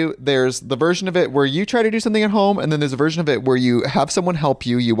tell you, there's the version of it where you try to do something at home, and then there's a version of it where you have someone help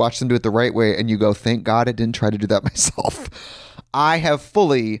you, you watch them do it the right way, and you go, thank God I didn't try to do that myself. I have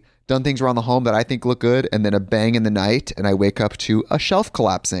fully done things around the home that I think look good, and then a bang in the night, and I wake up to a shelf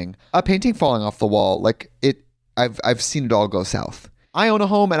collapsing, a painting falling off the wall. Like, I've seen it all go south. I own a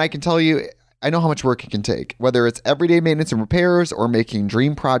home, and I can tell you, I know how much work it can take. Whether it's everyday maintenance and repairs or making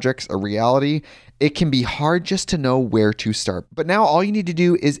dream projects a reality, it can be hard just to know where to start. But now all you need to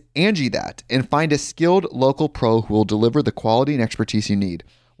do is Angie that and find a skilled local pro who will deliver the quality and expertise you need.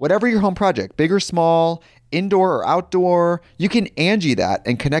 Whatever your home project, big or small, indoor or outdoor, you can Angie that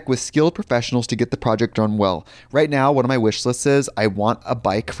and connect with skilled professionals to get the project done well. Right now, one of my wish lists is I want a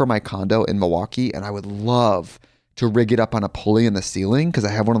bike for my condo in Milwaukee, and I would love to rig it up on a pulley in the ceiling because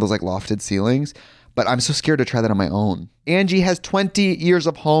I have one of those like lofted ceilings. But I'm so scared to try that on my own. Angie has 20 years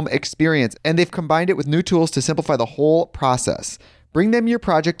of home experience, and they've combined it with new tools to simplify the whole process. Bring them your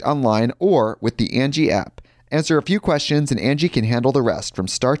project online or with the Angie app. Answer a few questions and Angie can handle the rest from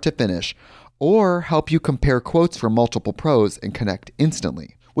start to finish, or help you compare quotes from multiple pros and connect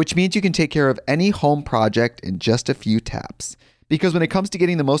instantly, which means you can take care of any home project in just a few taps. Because when it comes to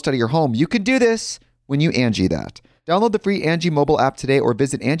getting the most out of your home, you can do this when you Angie that. Download the free Angie mobile app today or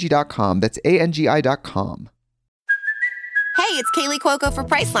visit Angie.com. That's ANGI.com. Hey, it's Kaylee Cuoco for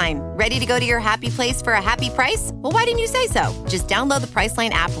Priceline. Ready to go to your happy place for a happy price? Well, why didn't you say so? Just download the Priceline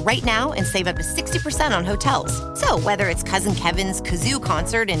app right now and save up to 60% on hotels. So whether it's Cousin Kevin's Kazoo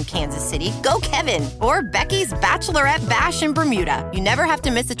Concert in Kansas City, go Kevin, or Becky's Bachelorette Bash in Bermuda, you never have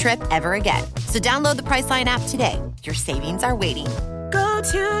to miss a trip ever again. So download the Priceline app today. Your savings are waiting. Go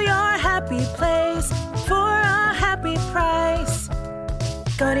to your happy place for a happy price.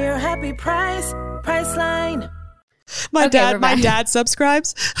 Go to your happy price, Priceline. My Okay, dad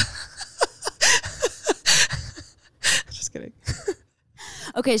subscribes. Just kidding.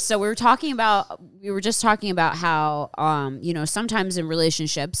 Okay, so we were just talking about how, sometimes in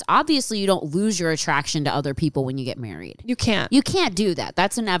relationships, obviously you don't lose your attraction to other people when you get married. You can't. You can't do that.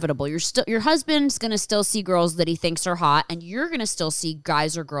 That's inevitable. Your husband's going to still see girls that he thinks are hot, and you're going to still see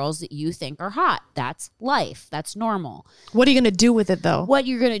guys or girls that you think are hot. That's life. That's normal. What are you going to do with it, though? What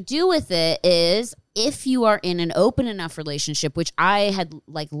you're going to do with it is, if you are in an open enough relationship, which I had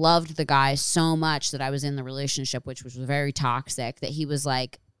loved the guy so much that I was in the relationship, which was very toxic, that he was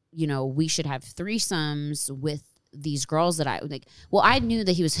like, we should have threesomes with these girls that I like. Well, I knew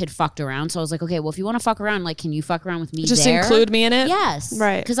that he had fucked around. So I was like, okay, well, if you want to fuck around, can you fuck around with me Just there? include me in it? Yes.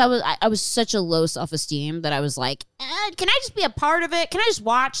 Right. Because I was such a low self-esteem that I was like, can I just be a part of it? Can I just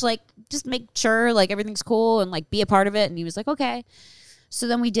watch, just make sure everything's cool and be a part of it? And he was like, okay. So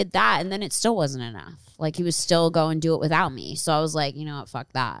then we did that, and then it still wasn't enough. He was still going to do it without me. So I was like, you know what,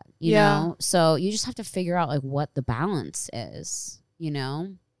 fuck that. You know? So you just have to figure out what the balance is,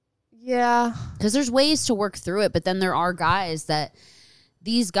 Yeah. Because there's ways to work through it, but then there are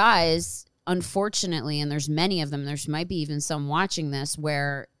these guys, unfortunately, and there's many of them, there might be even some watching this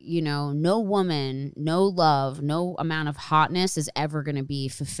where, no woman, no love, no amount of hotness is ever going to be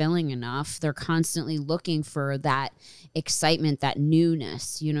fulfilling enough. They're constantly looking for that excitement, that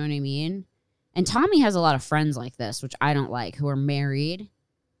newness. You know what I mean? And Tommy has a lot of friends like this, which I don't like, who are married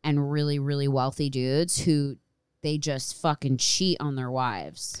and really, really wealthy dudes who they just fucking cheat on their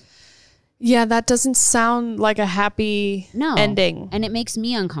wives. Yeah, that doesn't sound like a happy ending. And it makes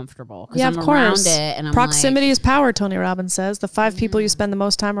me uncomfortable because of I'm course. around it. And Proximity is power, Tony Robbins says. The 5 people you spend the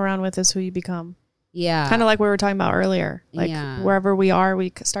most time around with is who you become. Yeah. Kind of like we were talking about earlier. Wherever we are,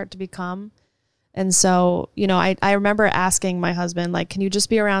 we start to become. And so, I remember asking my husband, can you just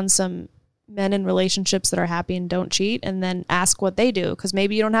be around some men in relationships that are happy and don't cheat, and then ask what they do? Because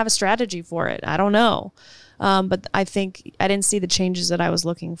maybe you don't have a strategy for it. I don't know. But I think I didn't see the changes that I was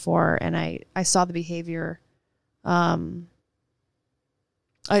looking for, and I saw the behavior. A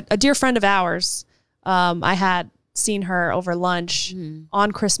dear friend of ours, I had seen her over lunch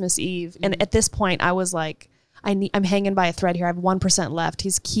on Christmas Eve, and at this point, I was like, I'm hanging by a thread here. I have 1% left.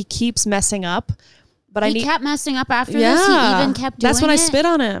 He keeps messing up, but he kept messing up after this. He even kept doing it. That's when I spit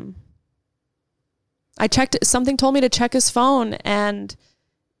on him. I checked. Something told me to check his phone, and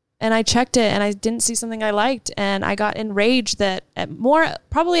I checked it, and I didn't see something I liked, and I got enraged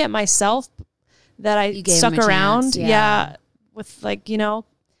probably at myself that I stuck around. Yeah. With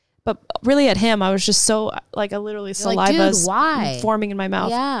but really at him, I was just so I literally saliva forming in my mouth.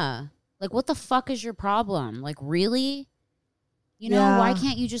 Yeah. What the fuck is your problem? Really? Why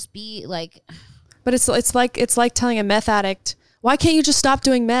can't you just be But it's like telling a meth addict, why can't you just stop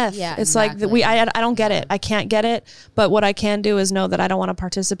doing meth? Yeah, it's exactly. I don't get it. I can't get it. But what I can do is know that I don't want to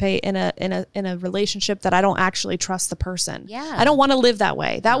participate in a relationship that I don't actually trust the person. Yeah. I don't want to live that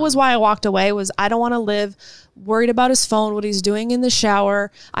way. That was why I walked away. I don't want to live worried about his phone, what he's doing in the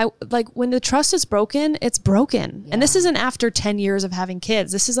shower. When the trust is broken, it's broken. Yeah. And this isn't after 10 years of having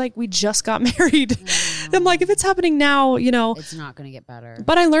kids. This is we just got married. I'm if it's happening now, it's not going to get better.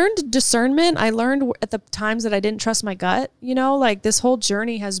 But I learned discernment. I learned at the times that I didn't trust my gut, this whole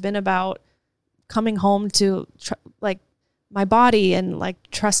journey has been about coming home to my body and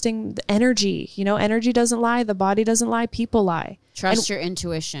trusting the energy. Energy doesn't lie. The body doesn't lie. People lie. Trust your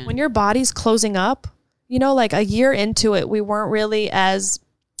intuition. When your body's closing up, a year into it, we weren't really as,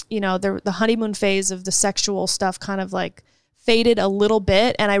 the honeymoon phase of the sexual stuff kind of faded a little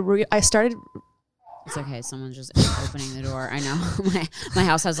bit. And I started It's okay. Someone's just opening the door. I know. my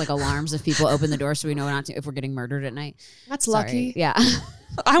house has like alarms if people open the door, so we know not to if we're getting murdered at night. That's Sorry. lucky. Yeah.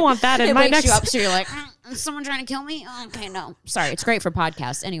 I want that in It my wakes next. you up, so you're like, is someone trying to kill me? Oh, okay, no. Sorry. It's great for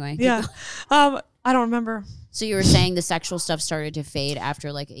podcasts. Anyway. Yeah. I don't remember. So you were saying the sexual stuff started to fade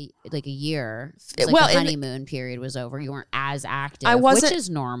after like a year. It's like Well, the honeymoon period was over. You weren't as active, I wasn't- which is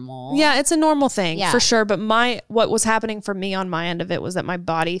normal. Yeah, it's a normal thing Yeah. for sure. But what was happening for me on my end of it was that my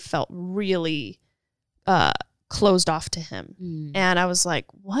body felt really closed off to him. And I was like,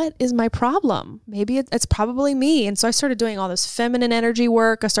 what is my problem? Maybe it's probably me. And so I started doing all this feminine energy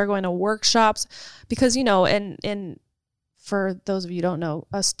work. I started going to workshops because, you know, and for those of you who don't know,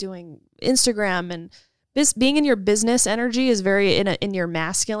 us doing Instagram and being in your business energy is very in your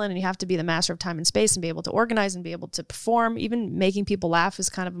masculine, and you have to be the master of time and space and be able to organize and be able to perform. Even making people laugh is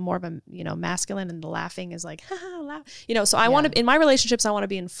kind of more of a, you know, masculine, and the laughing is like, laugh. You know, so I want to, in my relationships, I want to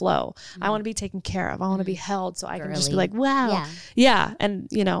be in flow. I want to be taken care of. I want to be held, so I can just be like, wow. Yeah. And,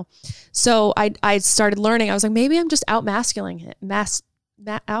 you know, so I started learning. I was like, maybe I'm just out masculining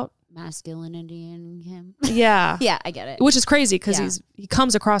Masculinity in him. Yeah. Yeah, I get it. Which is crazy because he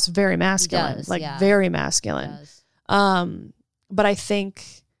comes across very masculine, does, like yeah. very masculine. But I think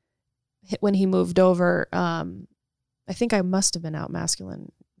when he moved over, I think I must have been out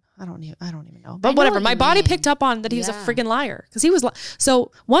masculine. I don't even know. But whatever. My body picked up on that he was a freaking liar because he was.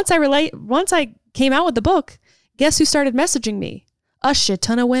 So once I came out with the book, guess who started messaging me? A shit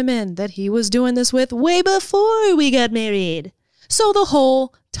ton of women that he was doing this with way before we got married. So the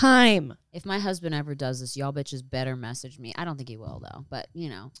whole time. If my husband ever does this, y'all bitches better message me. I don't think he will though, but you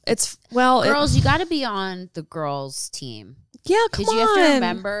know. Girls, you got to be on the girls' team. Yeah, come on. Because you have to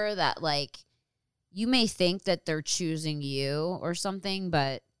remember that, like, you may think that they're choosing you or something,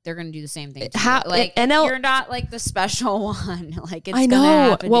 but they're going to do the same thing to you. Like, you're not like the special one. Like, it's I gonna know.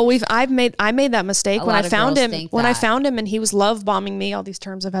 happen. Well, I made that mistake when I found him. When I that. found him and he was love bombing me, all these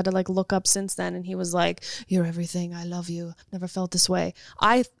terms I've had to like look up since then. And he was like, "You're everything. I love you. Never felt this way."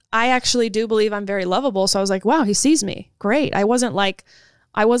 I actually do believe I'm very lovable. So I was like, wow, he sees me. Great. I wasn't.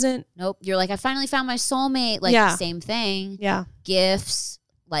 Nope. You're like, I finally found my soulmate. Like, the same thing. Yeah. Gifts,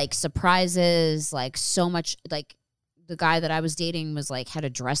 like surprises, like so much. Like, the guy that I was dating was like, had a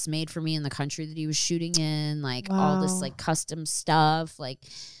dress made for me in the country that he was shooting in. Like, all this like custom stuff. Like,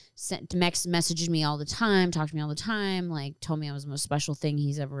 messaged me all the time, talked to me all the time. Like, told me I was the most special thing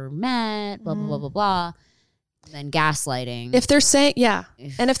he's ever met. Blah, blah, blah, blah, blah. And then gaslighting. If they're saying,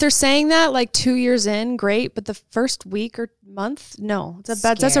 and if they're saying that like 2 years in, great. But the first week or month, no,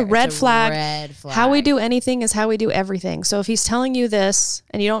 that's a red flag. Red flag. How we do anything is how we do everything. So if he's telling you this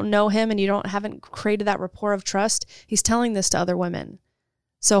and you don't know him and you haven't created that rapport of trust, he's telling this to other women.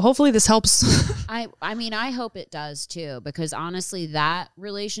 So hopefully this helps. I mean, I hope it does too, because honestly, that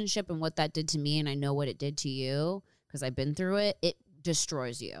relationship and what that did to me, and I know what it did to you because I've been through it, it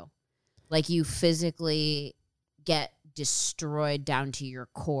destroys you. Like, you physically get destroyed down to your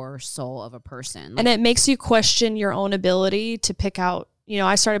core soul of a person. And it makes you question your own ability to pick out, you know,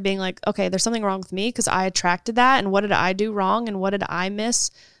 I started being like, okay, there's something wrong with me because I attracted that. And what did I do wrong? And what did I miss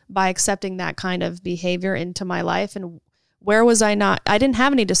by accepting that kind of behavior into my life? And where was I not? I didn't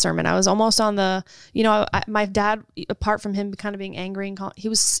have any discernment. I was almost on the, you know, my dad, apart from him kind of being angry and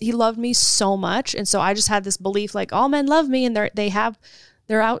he loved me so much. And so I just had this belief like all men love me and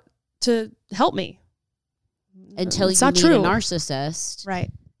they're out to help me. Until it's you not meet true. a narcissist, right?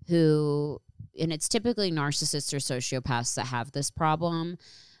 Who, and it's typically narcissists or sociopaths that have this problem,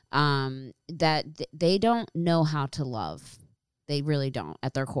 that they don't know how to love. They really don't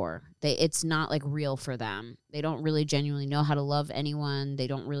at their core. It's not like real for them. They don't really genuinely know how to love anyone. They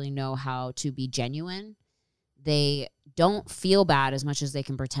don't really know how to be genuine. They don't feel bad as much as they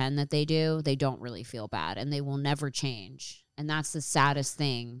can pretend that they do. They don't really feel bad, and they will never change. And that's the saddest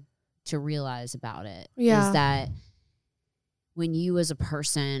thing to realize about it, is that when you as a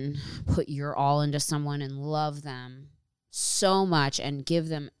person put your all into someone and love them so much and give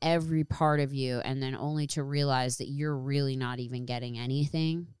them every part of you, and then only to realize that you're really not even getting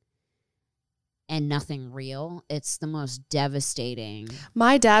anything and nothing real, it's the most devastating.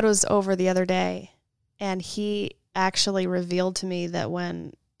 My dad was over the other day and he actually revealed to me that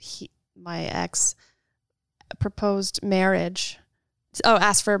when my ex proposed marriage,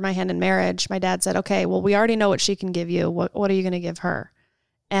 asked for my hand in marriage, my dad said, okay, well, we already know what she can give you. What are you going to give her?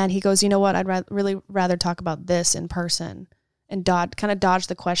 And he goes, you know what? I'd really rather talk about this in person, and kind of dodge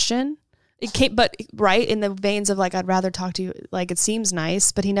the question. It came, but right in the veins of like, I'd rather talk to you. Like, it seems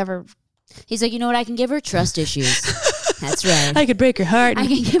nice, but he never. He's like, you know what? I can give her trust issues. That's right. I could break her heart and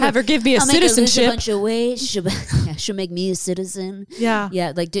have her give me a I'll make her lose a citizenship. bunch of weight. She'll make me a citizen. Yeah.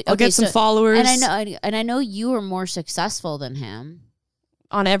 Yeah. Like, I'll get some followers. And I know you were more successful than him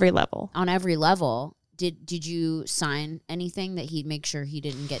On every level. on every level. Did you sign anything that he'd make sure he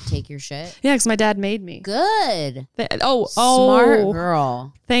didn't take your shit? Yeah, because my dad made me. Good. Smart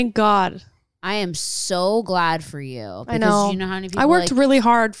girl. Thank God. I am so glad for you. I know. You know how many people I worked really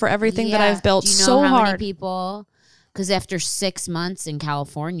hard for everything that I've built. Do you know so how hard. many people? Because after 6 months in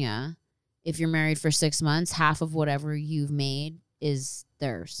California, if you're married for 6 months, half of whatever you've made is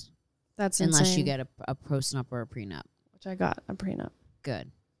theirs. That's unless insane. you get a postnup or a prenup. Which I got a prenup.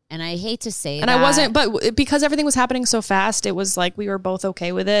 Good. And I hate to say and that. I wasn't, but because everything was happening so fast, it was like we were both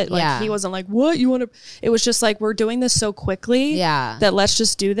okay with it. Like he wasn't like, what you want to, it was just like, we're doing this so quickly that let's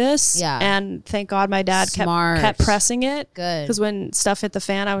just do this. Yeah. And thank God my dad kept pressing it. Good. Because when stuff hit the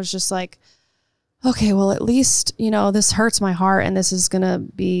fan, I was just like, okay, well, at least, this hurts my heart and this is going to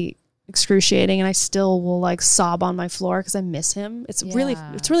be excruciating and I still will like sob on my floor because I miss him. It's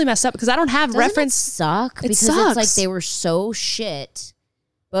really messed up because I don't have reference. It suck? It because sucks. It's like they were so shit.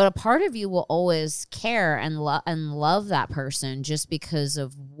 But a part of you will always care and love that person just because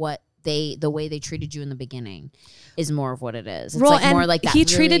of the way they treated you in the beginning is more of what it is. It's like more like that. He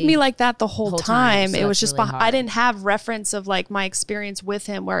treated me like that the whole time. So it was just really I didn't have reference of like my experience with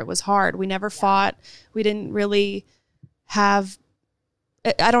him where it was hard. We never fought. We didn't really have.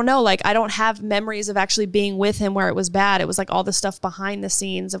 I don't know. Like I don't have memories of actually being with him where it was bad. It was like all the stuff behind the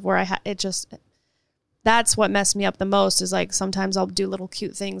scenes of where I had it just. That's what messed me up the most is like sometimes I'll do little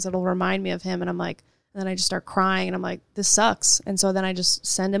cute things that'll remind me of him and I'm like, and then I just start crying and I'm like, this sucks. And so then I just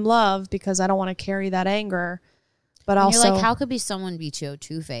send him love because I don't want to carry that anger. But and also, you're like, how could someone be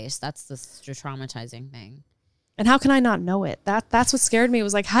two-faced? That's the traumatizing thing. And how can I not know it? That's what scared me. It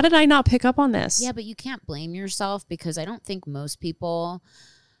was like, how did I not pick up on this? Yeah, but you can't blame yourself because I don't think most people,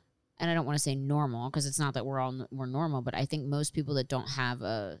 and I don't want to say normal because it's not that we're normal, but I think most people that don't have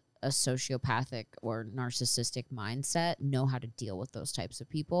a sociopathic or narcissistic mindset know how to deal with those types of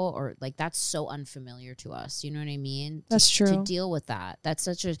people, or like that's so unfamiliar to us. You know what I mean? That's true. To deal with that. That's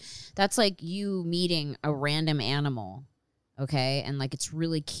like you meeting a random animal, okay? And like it's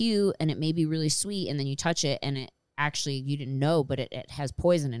really cute and it may be really sweet, and then you touch it and it actually you didn't know, but it has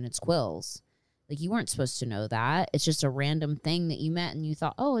poison in its quills. Like you weren't supposed to know that. It's just a random thing that you met and you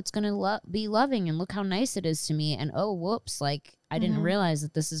thought, oh, it's gonna be loving and look how nice it is to me. And oh, whoops, like I didn't realize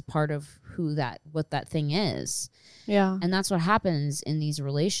that this is part of what that thing is. Yeah. And that's what happens in these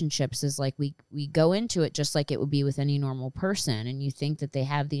relationships is like we go into it just like it would be with any normal person, and you think that they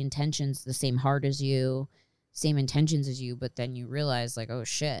have the intentions, the same heart as you, same intentions as you, but then you realize like, oh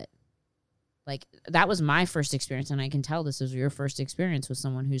shit. Like that was my first experience, and I can tell this was your first experience with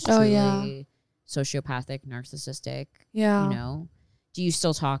someone who's truly sociopathic, narcissistic. Yeah. You know? Do you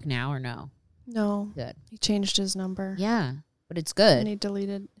still talk now or no? No. Good. He changed his number. Yeah. But it's good. And he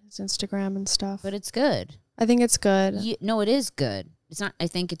deleted his Instagram and stuff. But it's good. I think it's good. No, it is good. It's not, I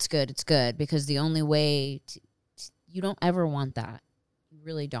think it's good. It's good because the only way you don't ever want that. You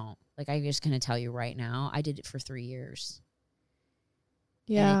really don't. Like I'm just going to tell you right now, I did it for 3 years.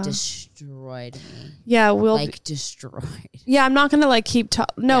 Yeah. And it destroyed me. Yeah. Destroyed. Yeah. I'm not going to like keep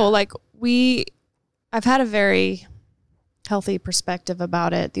talking. No, like I've had a very healthy perspective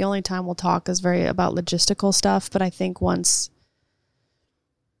about it. The only time we'll talk is very about logistical stuff. But I think once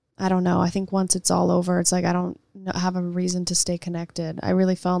it's all over, it's like I don't have a reason to stay connected. I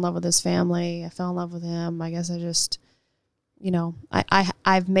really fell in love with his family. I fell in love with him. I guess I just,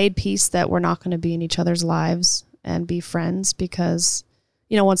 I've made peace that we're not going to be in each other's lives and be friends because,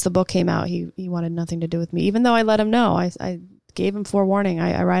 once the book came out, he wanted nothing to do with me, even though I let him know. I gave him forewarning.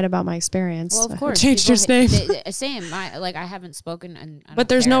 I write about my experience. Well, of course. I changed his name. Same. I haven't spoken. And but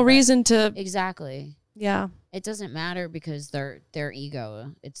there's no reason to. Exactly. Yeah. It doesn't matter because their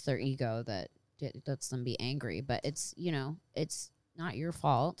ego. It's their ego that lets them be angry. But it's, it's not your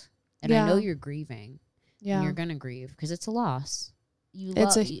fault. And I know you're grieving. Yeah. And you're going to grieve because it's a loss.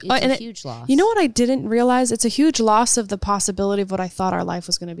 It's a huge loss. You know what I didn't realize? It's a huge loss of the possibility of what I thought our life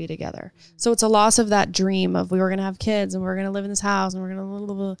was going to be together. So it's a loss of that dream of we were going to have kids and we were going to live in this house and we're going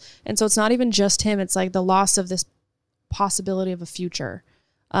to and so it's not even just him. It's like the loss of this possibility of a future,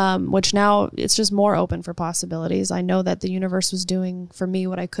 which now it's just more open for possibilities. I know that the universe was doing for me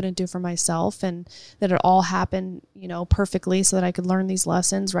what I couldn't do for myself, and that it all happened, perfectly so that I could learn these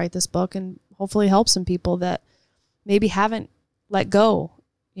lessons, write this book, and hopefully help some people that maybe haven't let go.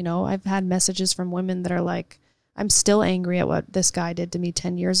 I've had messages from women that are like, I'm still angry at what this guy did to me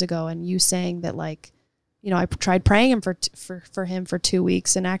 10 years ago. And you saying that like, I tried praying him for him for 2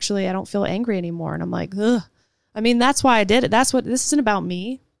 weeks and actually I don't feel angry anymore. And I'm like, ugh, I mean, that's why I did it. This isn't about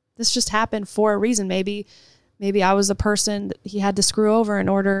me. This just happened for a reason. Maybe I was the person that he had to screw over in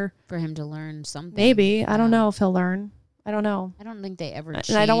order For him to learn something. Maybe. I don't know if he'll learn. I don't know. I don't think they ever change.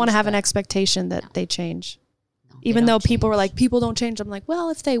 And I don't want to have an but- expectation that they change. No, they Even though don't people were change. like, people don't change. I'm like, well,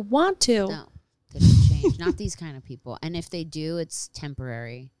 if they want to. No, they don't change. Not these kind of people. And if they do, it's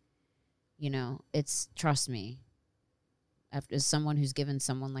temporary. You know, trust me. As someone who's given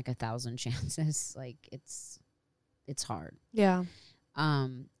someone like 1,000 chances, like it's hard. Yeah.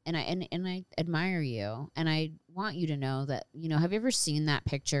 And I admire you, and I want you to know that, you know, have you ever seen that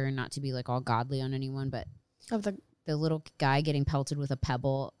picture, and not to be like all godly on anyone, but Of the little guy getting pelted with a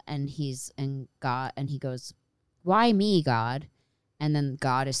pebble, and he goes, "Why me, God?" And then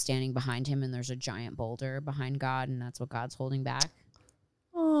God is standing behind him, and there's a giant boulder behind God, and that's what God's holding back.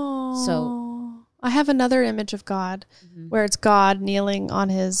 Oh. So- I have another image of God where it's God kneeling on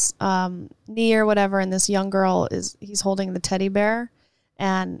his knee or whatever, and this young girl he's holding the teddy bear,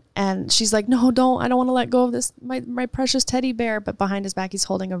 and she's like, no, I don't want to let go of this, my precious teddy bear, but behind his back he's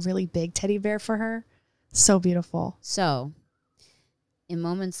holding a really big teddy bear for her. So beautiful. So in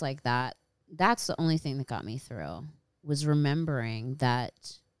moments like that, that's the only thing that got me through, was remembering that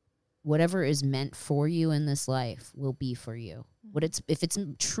whatever is meant for you in this life will be for you. If it's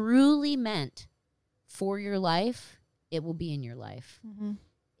truly meant for your life, it will be in your life.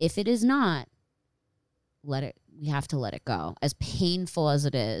 If it is not, we have to let it go. As painful as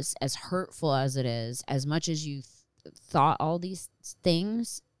it is, as hurtful as it is, as much as you thought all these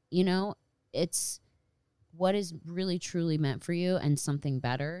things, you know, it's what is really truly meant for you, and something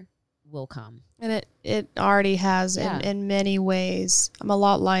better will come. And it already has in many ways. I'm a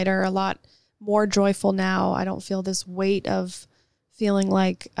lot lighter, a lot more joyful now. I don't feel this weight of feeling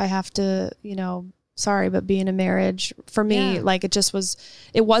like I have to, you know, sorry, but be in a marriage for me, like it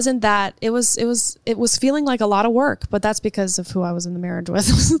wasn't that. It was feeling like a lot of work, but that's because of who I was in the marriage with.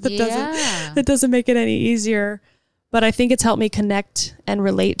 That doesn't make it any easier. But I think it's helped me connect and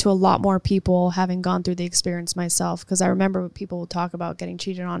relate to a lot more people, having gone through the experience myself. Because I remember people would talk about getting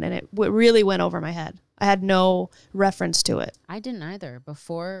cheated on, and it really went over my head. I had no reference to it. I didn't either.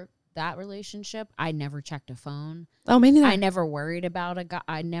 Before that relationship, I never checked a phone. Oh, me neither. I never worried about a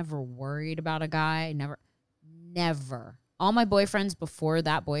guy. Never. All my boyfriends before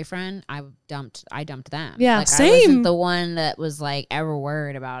that boyfriend, I dumped them. Yeah, like, same. I wasn't the one that was like ever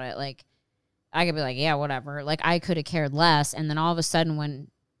worried about it. Like, I could be like, yeah, whatever. Like, I could have cared less. And then all of a sudden, when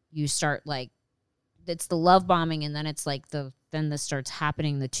you start like, it's the love bombing, and then it's like then this starts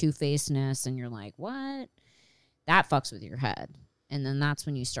happening, the two-facedness, and you're like, what? That fucks with your head. And then that's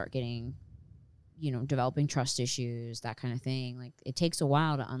when you start getting, you know, developing trust issues, that kind of thing. Like, it takes a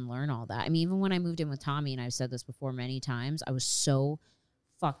while to unlearn all that. I mean, even when I moved in with Tommy, and I've said this before many times, I was so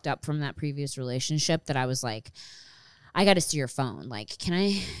fucked up from that previous relationship that I was like, I got to see your phone. Like, can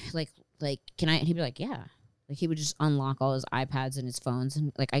I, can I? And he'd be like, yeah. Like, he would just unlock all his iPads and his phones.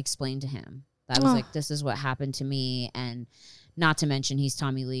 And like, I explained to him that I was like, this is what happened to me. And not to mention, he's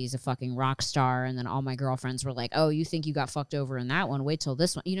Tommy Lee, he's a fucking rock star. And then all my girlfriends were like, oh, you think you got fucked over in that one? Wait till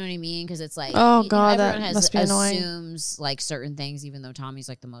this one. You know what I mean? Because it's like, oh, God, everyone must be annoying. assumes like certain things, even though Tommy's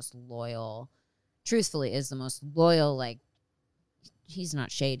like the most loyal, truthfully is the most loyal. Like, he's not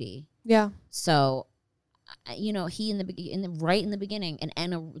shady. Yeah. So, you know, he right in the beginning,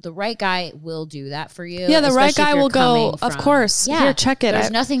 and the right guy will do that for you. Yeah, the right especially if guy you're will go, coming of course. Yeah, Here, check it.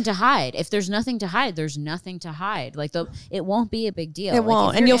 There's nothing to hide. If there's nothing to hide, there's nothing to hide. Like, it won't be a big deal. It Like,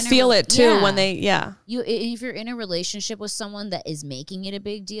 won't. if And you're you'll in a feel it too yeah. when they, If you're in a relationship with someone that is making it a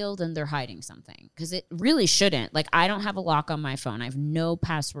big deal, then they're hiding something, because it really shouldn't. Like, I don't have a lock on my phone. I have no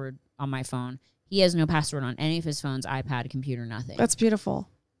password on my phone. He has no password on any of his phones, iPad, computer, nothing. That's beautiful.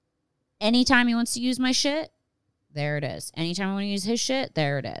 Anytime he wants to use my shit, there it is. Anytime I want to use his shit,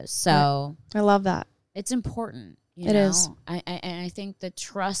 there it is. So I love that. it's important. It is. I think the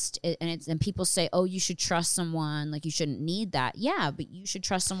trust, and people say, oh, you should trust someone. Like, you shouldn't need that. Yeah, but you should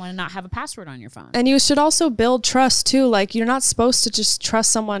trust someone and not have a password on your phone. And you should also build trust too. Like, you're not supposed to just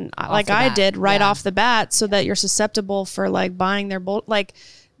trust someone like the I bat. did right Yeah. off the bat, so that you're susceptible for like buying their like,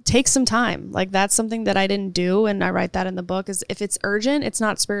 take some time. Like, that's something that I didn't do. And I write that in the book, is if it's urgent, it's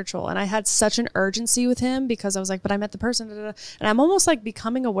not spiritual. And I had such an urgency with him because I was like, but I met the person. Da, da, da. And I'm almost like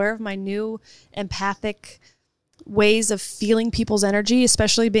becoming aware of my new empathic ways of feeling people's energy,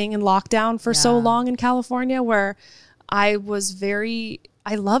 especially being in lockdown for so long in California, where I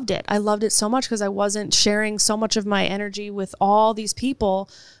loved it. I loved it so much because I wasn't sharing so much of my energy with all these people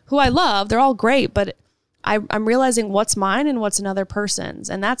who I love. They're all great, but I'm realizing what's mine and what's another person's.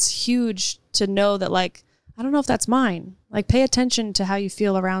 And that's huge to know that, like, I don't know if that's mine. Like, pay attention to how you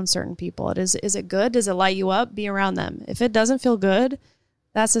feel around certain people. Is it good? Does it light you up? Be around them. If it doesn't feel good,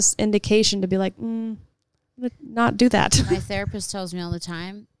 that's an indication to be like, not do that. My therapist tells me all the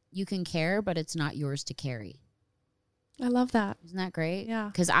time, you can care, but it's not yours to carry. I love that. Isn't that great? Yeah.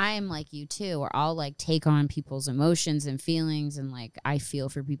 Because I am like you too, where I'll like take on people's emotions and feelings, and like I feel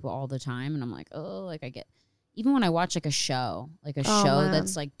for people all the time, and I'm like, oh, like I get, even when I watch like a show Man.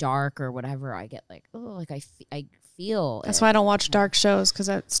 that's like dark or whatever, I get like, oh, like I feel. That's why I don't watch dark shows, because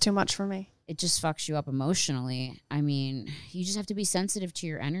that's too much for me. It just fucks you up emotionally. I mean, you just have to be sensitive to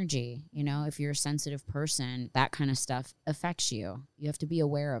your energy. You know, if you're a sensitive person, that kind of stuff affects you. You have to be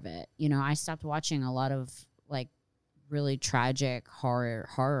aware of it. You know, I stopped watching a lot of like really tragic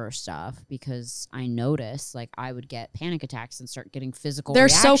horror stuff because I noticed like I would get panic attacks and start getting physical They're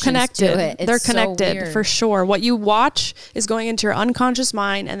so reactions connected. to it. It's They're so connected weird. for sure. What you watch is going into your unconscious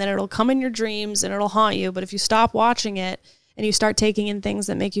mind, and then it'll come in your dreams and it'll haunt you. But if you stop watching it and you start taking in things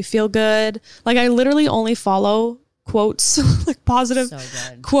that make you feel good, like I literally only follow quotes, like positive So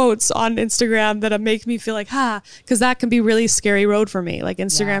good. quotes on Instagram that make me feel like, because that can be really scary road for me. Like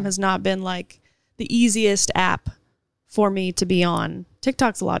Instagram has not been like the easiest app for me to be on.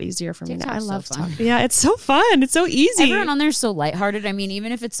 TikTok's a lot easier for me now. I TikTok's so love fun. TikTok. Yeah, it's so fun. It's so easy. Everyone on there is so lighthearted. I mean,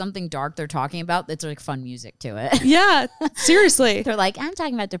 even if it's something dark they're talking about, it's like fun music to it. Yeah, seriously. They're like, I'm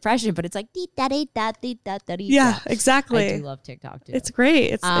talking about depression, but it's like, dee da dee da dee da da dee Yeah, da. exactly. I do love TikTok too. It's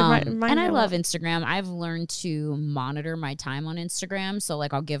great. It's And I love Instagram. I've learned to monitor my time on Instagram. So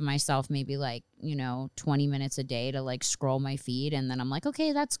like I'll give myself maybe like, 20 minutes a day to like scroll my feed. And then I'm like,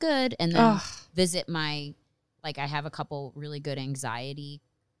 okay, that's good. And then visit my, like I have a couple really good anxiety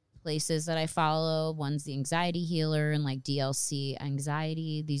places that I follow. One's the Anxiety Healer and like DLC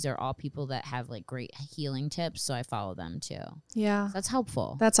Anxiety. These are all people that have like great healing tips. So I follow them too. Yeah, That's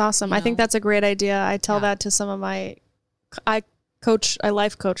helpful. that's awesome. You I think know? that's a great idea. I tell that to some of I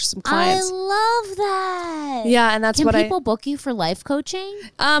life coach some clients. I love that. Yeah, and that's Can what people book you for life coaching?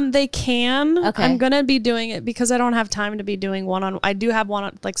 They can. Okay. I'm gonna be doing it because I don't have time to be doing I do have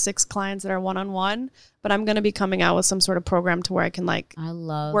like 6 clients that are one-on-one, but I'm gonna be coming out with some sort of program to where I can like I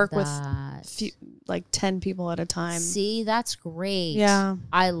love work that. with like 10 people at a time. See, that's great. Yeah.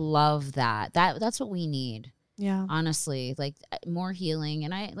 I love that. That's what we need. Yeah. Honestly, like more healing.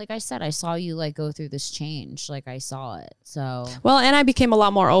 And like I said, I saw you like go through this change. Like I saw it. So Well, and I became a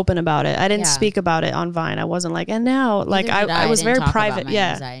lot more open about it. I didn't Yeah. speak about it on Vine. I wasn't like, and now, like Neither did I was didn't very talk about private. my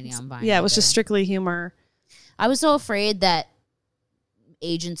Yeah. anxiety on Vine Yeah. It was just either. strictly humor. I was so afraid that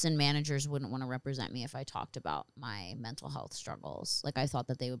agents and managers wouldn't want to represent me if I talked about my mental health struggles. Like I thought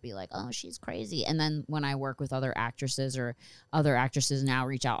that they would be like, oh, she's crazy. And then when I work with other actresses now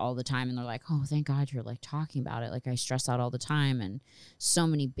reach out all the time and they're like, oh, thank God you're like talking about it. Like I stress out all the time. And so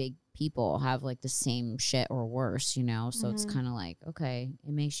many big people have like the same shit or worse, So it's kind of like, okay,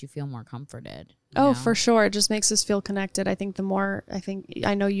 it makes you feel more comforted. you Oh, know? for sure. It just makes us feel connected. I think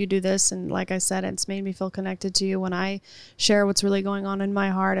I know you do this. And like I said, it's made me feel connected to you. When I share what's really going on in my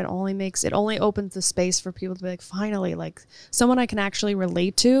heart, it only opens the space for people to be like, finally, like someone I can actually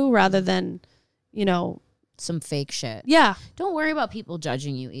relate to rather than, Some fake shit. yeah. Don't worry about people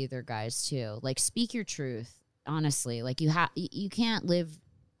judging you either, guys, too. Like, speak your truth, honestly. Like, you can't live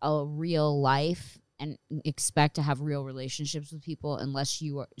a real life and expect to have real relationships with people unless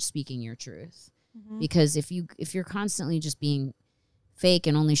you are speaking your truth. Because if you're constantly just being fake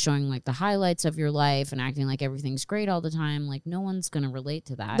and only showing like the highlights of your life and acting like everything's great all the time, like no one's going to relate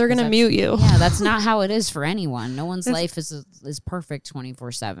to that. They're 'cause going to mute you. Yeah, that's not how it is for anyone. No one's life is perfect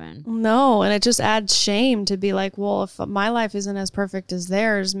 24/7. No, and it just adds shame to be like, well, if my life isn't as perfect as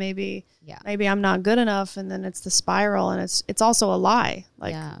theirs, maybe I'm not good enough, and then it's the spiral, and it's also a lie.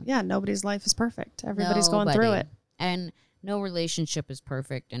 Like, yeah, nobody's life is perfect. Everybody's going through it. And no relationship is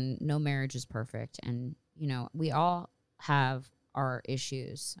perfect, and no marriage is perfect, and we all have our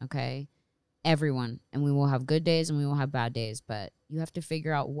issues, okay? Everyone, and we will have good days and we will have bad days, but you have to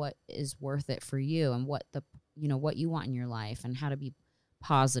figure out what is worth it for you and what what you want in your life and how to be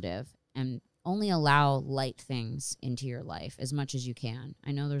positive and only allow light things into your life as much as you can.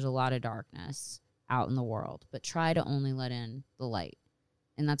 I know there's a lot of darkness out in the world, but try to only let in the light.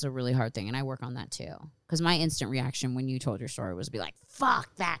 And that's a really hard thing, and I work on that too. Because my instant reaction when you told your story was to be like,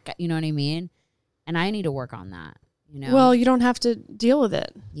 fuck that guy, you know what I mean? And I need to work on that. Well, you don't have to deal with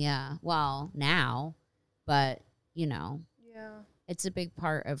it. Yeah. Well, now, but it's a big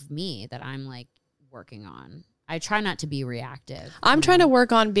part of me that I'm like working on. I try not to be reactive. I'm trying to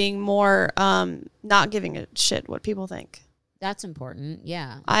work on being more not giving a shit what people think. That's important.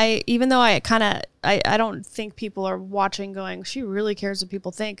 Yeah. Even though I don't think people are watching going, she really cares what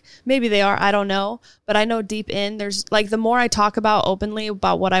people think. Maybe they are, I don't know. But I know deep in there's like, the more I talk about openly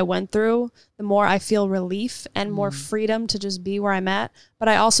about what I went through, the more I feel relief and more freedom to just be where I'm at. But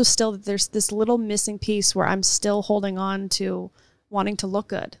I also still, there's this little missing piece where I'm still holding on to wanting to look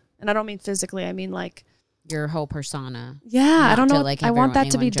good. And I don't mean physically, I mean like your whole persona. Yeah. I don't know. Like I want that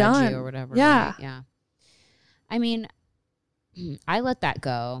to be done. Or whatever. Yeah. Right? Yeah. I mean, I let that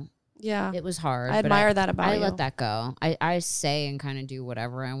go. Yeah. It was hard. I admire that about you. I let that go. I say and kind of do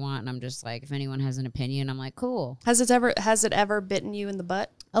whatever I want. And I'm just like, if anyone has an opinion, I'm like, cool. Has it ever bitten you in the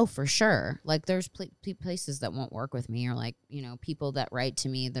butt? Oh, for sure. Like there's places that won't work with me, or like, you know, people that write to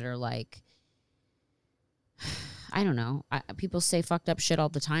me that are like, I don't know. People say fucked up shit all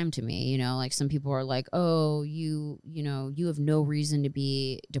the time to me. You know, like some people are like, oh, you know, you have no reason to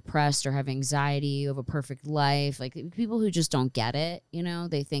be depressed or have anxiety. You have a perfect life. Like people who just don't get it, you know,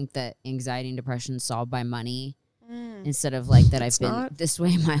 they think that anxiety and depression is solved by money instead of like that I've been this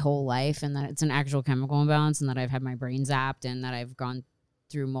way my whole life, and that it's an actual chemical imbalance, and that I've had my brain zapped, and that I've gone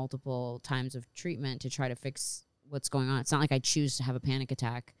through multiple times of treatment to try to fix what's going on. It's not like I choose to have a panic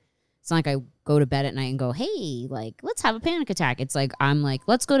attack. It's not like I go to bed at night and go, hey, like, let's have a panic attack. It's like, I'm like,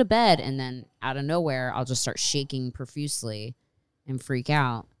 let's go to bed. And then out of nowhere, I'll just start shaking profusely and freak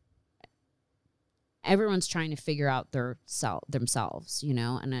out. Everyone's trying to figure out themselves, you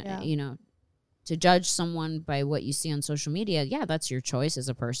know? And, you know, to judge someone by what you see on social media, yeah, that's your choice as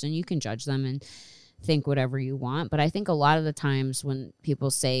a person. You can judge them and think whatever you want. But I think a lot of the times when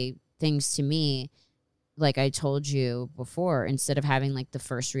people say things to me, like I told you before, instead of having like the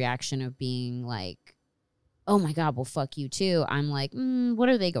first reaction of being like, oh my God, well, fuck you too, I'm like, what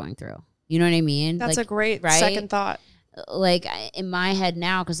are they going through? You know what I mean? That's like, a great second thought. Like in my head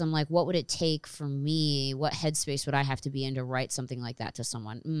now, because I'm like, what would it take for me? What headspace would I have to be in to write something like that to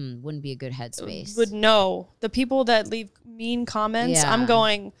someone? Wouldn't be a good headspace. Would know. The people that leave mean comments, I'm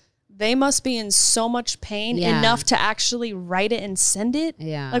going, they must be in so much pain enough to actually write it and send it.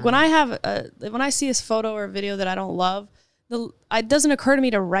 Yeah. Like when I see this photo or a video that I don't love, it doesn't occur to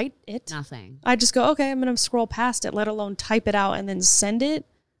me to write it. Nothing. I just go, okay, I'm going to scroll past it, let alone type it out and then send it.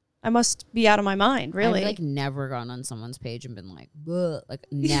 I must be out of my mind, really. I've like never gone on someone's page and been like, bleh, like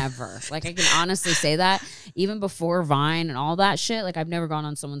never. Like I can honestly say that even before Vine and all that shit, like I've never gone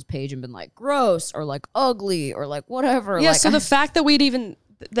on someone's page and been like gross or like ugly or like whatever. Yeah. Like, So the fact that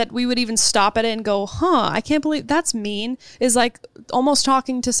we would even stop at it and go, I can't believe that's mean, is like almost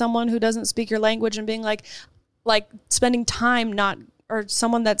talking to someone who doesn't speak your language and being like spending time or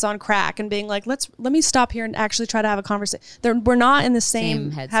someone that's on crack and being like, let me stop here and actually try to have a conversation. We're not in the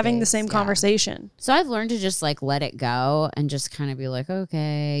same having the same conversation. So I've learned to just like let it go and just kind of be like,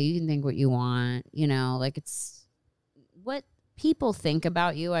 okay, you can think what you want, you know, like it's what people think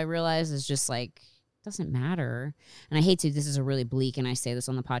about you. I realize is just like, doesn't matter. And I hate to, this is a really bleak, and I say this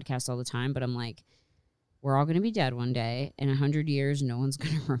on the podcast all the time, but I'm like, we're all going to be dead one day. In 100 years, no one's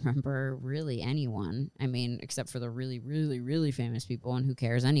going to remember really anyone. I mean, except for the really, really, really famous people, and who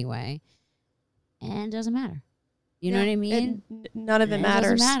cares anyway? And it doesn't matter. You know what I mean? None of it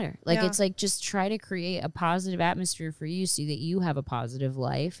matters. It doesn't matter. Like, it's like, just try to create a positive atmosphere for you so that you have a positive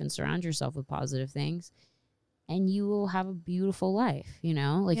life and surround yourself with positive things. And you will have a beautiful life, you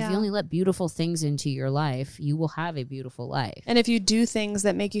know? Like, if you only let beautiful things into your life, you will have a beautiful life. And if you do things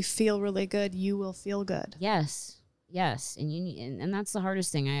that make you feel really good, you will feel good. Yes. And that's the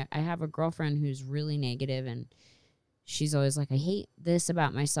hardest thing. I have a girlfriend who's really negative, and she's always like, I hate this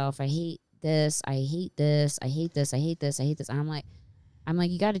about myself. I hate this. I hate this. I hate this. I hate this. I hate this. And I'm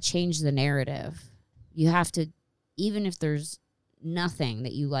like, you got to change the narrative. You have to, even if there's nothing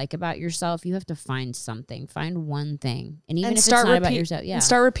that you like about yourself, you have to find something. Find one thing. And even if it's not about yourself, and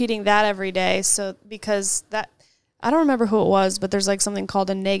start repeating that every day. So because that, I don't remember who it was, but there's like something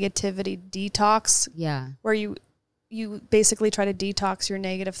called a negativity detox. Yeah. Where you basically try to detox your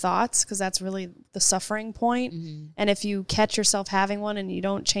negative thoughts, because that's really the suffering point. Mm-hmm. And if you catch yourself having one and you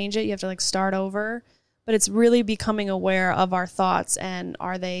don't change it, you have to like start over. But it's really becoming aware of our thoughts, and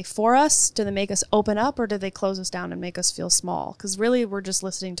are they for us? Do they make us open up, or do they close us down and make us feel small? Because really we're just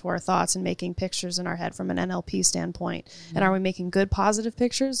listening to our thoughts and making pictures in our head from an NLP standpoint. Mm-hmm. And are we making good, positive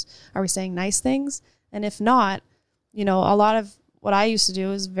pictures? Are we saying nice things? And if not, you know, a lot of what I used to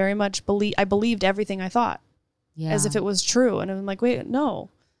do is very much I believed everything I thought as if it was true. And I'm like, wait, no,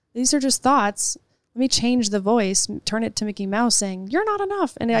 these are just thoughts. Let me change the voice, turn it to Mickey Mouse saying, you're not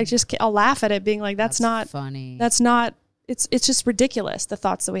enough. And I'll laugh at it being like, that's not funny. That's not, it's just ridiculous. The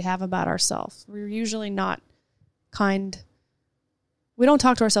thoughts that we have about ourselves. We're usually not kind. We don't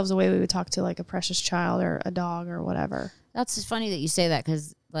talk to ourselves the way we would talk to like a precious child or a dog or whatever. That's funny that you say that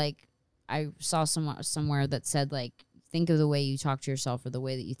because, like, I saw somewhere that said, like, think of the way you talk to yourself or the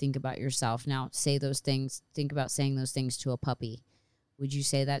way that you think about yourself. Now, say those things. Think about saying those things to a puppy. Would you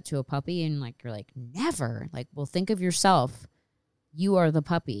say that to a puppy? And, like, you're like, never. Like, well, think of yourself. You are the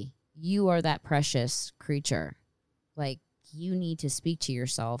puppy. You are that precious creature. Like, you need to speak to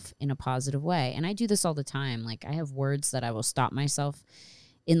yourself in a positive way. And I do this all the time. Like, I have words that I will stop myself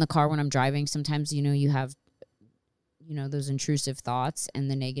in the car when I'm driving. Sometimes, you have, those intrusive thoughts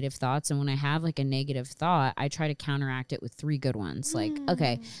and the negative thoughts. And when I have like a negative thought, I try to counteract it with 3 good ones. Like,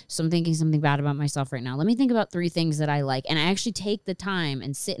 okay, so I'm thinking something bad about myself right now. Let me think about 3 things that I like. And I actually take the time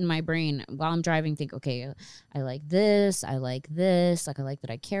and sit in my brain while I'm driving, think, okay, I like this. I like this. Like, I like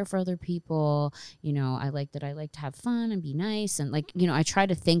that I care for other people. I like that I like to have fun and be nice. And like, I try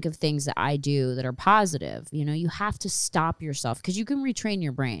to think of things that I do that are positive. You have to stop yourself because you can retrain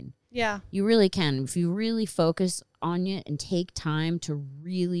your brain. Yeah. You really can. If you really focus on it and take time to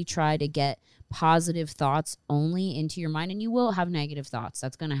really try to get positive thoughts only into your mind, and you will have negative thoughts.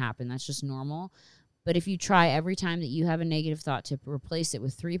 That's going to happen. That's just normal. But if you try every time that you have a negative thought to replace it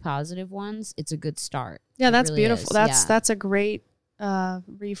with 3 positive ones, it's a good start. Yeah, It that's really beautiful. is. That's a great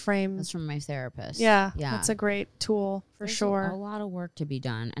reframe. That's from my therapist. Yeah, that's a great tool for There's sure. A lot of work to be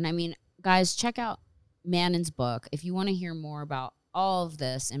done. And I mean, guys, check out Mannon's book. If you want to hear more about all of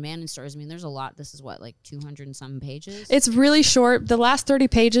this and Mannon stories, I mean, there's a lot. This is what, like 200 and some pages? It's really short. The last 30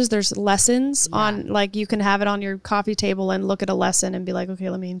 pages, there's lessons on, like, you can have it on your coffee table and look at a lesson and be like, okay,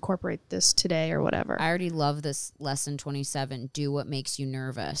 let me incorporate this today or whatever. I already love this lesson 27, do what makes you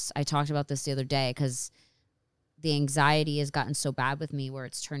nervous. I talked about this the other day because the anxiety has gotten so bad with me where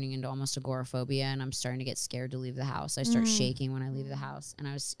it's turning into almost agoraphobia and I'm starting to get scared to leave the house. I start shaking when I leave the house. And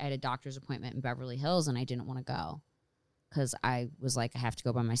I had a doctor's appointment in Beverly Hills and I didn't want to go. Because I was like, I have to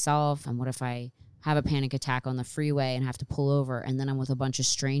go by myself. And what if I have a panic attack on the freeway and have to pull over? And then I'm with a bunch of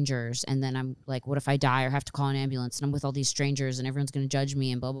strangers. And then I'm like, what if I die or have to call an ambulance? And I'm with all these strangers and everyone's going to judge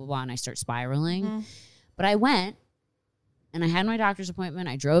me and blah, blah, blah. And I start spiraling. But I went and I had my doctor's appointment.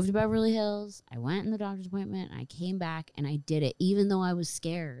 I drove to Beverly Hills. I went in the doctor's appointment. I came back and I did it, even though I was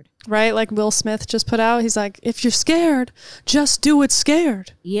scared. Right? Like Will Smith just put out. He's like, if you're scared, just do it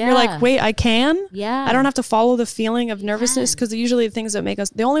scared. Yeah. You're like, wait, I can? Yeah. I don't have to follow the feeling of nervousness because usually the things that make us,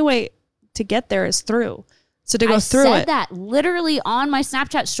 the only way to get there is through. So to go through I said it. that literally on my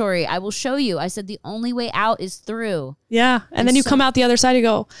Snapchat story. I will show you. I said the only way out is through. Yeah. And then you come out the other side, you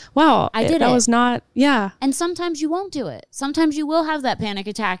go, wow, I did that it. was not, yeah. And sometimes you won't do it. Sometimes you will have that panic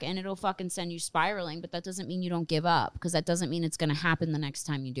attack and it'll fucking send you spiraling, but that doesn't mean you don't give up because that doesn't mean it's going to happen the next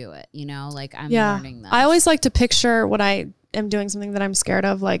time you do it. Like I'm learning this. I always like to picture when I am doing something that I'm scared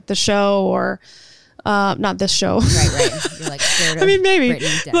of, like the show or not this show. Right. You're like scared of I mean, maybe.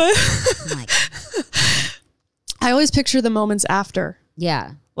 Britney Depp. But I'm like, I always picture the moments after.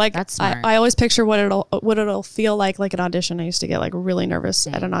 yeah. Like That's smart. I always picture what it'll feel like an audition. I used to get like really nervous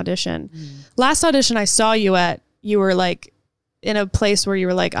at an audition. Last audition I saw you at, you were like in a place where you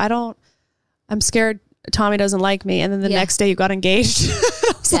were like, I'm scared Tommy doesn't like me. And then the next day you got engaged.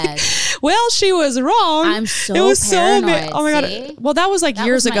 I was Dead. like, well, she was wrong. I'm so it was paranoid. Oh my see? God. Well, that was like That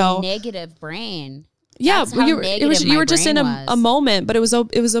years was my ago. Negative brain. Yeah, That's how you negative were my just in brain a was. moment, but it was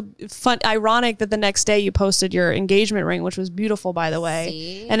a fun, ironic that the next day you posted your engagement ring, which was beautiful, by the way.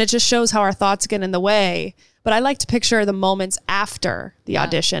 See? And it just shows how our thoughts get in the way. But I like to picture the moments after the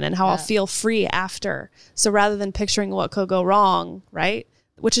audition and how I'll feel free after. So rather than picturing what could go wrong, right?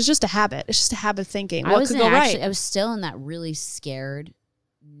 Which is just a habit. It's just a habit of thinking. What could go right? I was still in that really scared,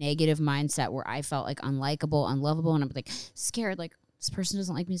 negative mindset where I felt like unlikable, unlovable, and I'm like scared, like this person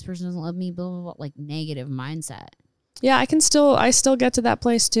doesn't like me, this person doesn't love me, blah, blah, blah, like negative mindset. Yeah, I still get to that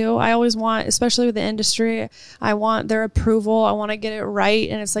place too. I always want, especially with the industry, I want their approval. I want to get it right.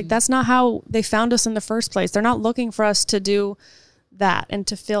 And it's like, that's not how they found us in the first place. They're not looking for us to do that and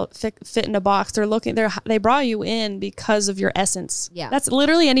to fit in a box. They brought you in because of your essence. Yeah. That's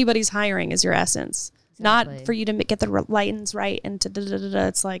literally anybody's hiring is your essence. Exactly. Not for you to get the lines right and to da-da-da-da.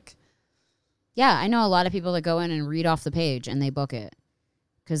 It's like, Yeah, I know a lot of people that go in and read off the page and they book it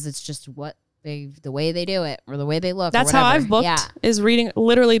because it's just the way they do it or the way they look. that's or how whatever. I've booked, Yeah. is reading,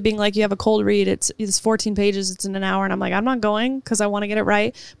 literally being like, you have a cold read. It's 14 pages. It's in an hour. And I'm like, I'm not going because I want to get it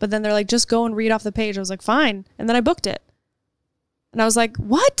right. But then they're like, just go and read off the page. I was like, fine. And then I booked it. And I was like,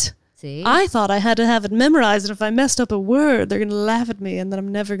 what? See? I thought I had to have it memorized. And if I messed up a word, they're going to laugh at me. And then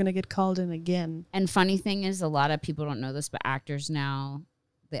I'm never going to get called in again. And funny thing is, a lot of people don't know this, but actors now,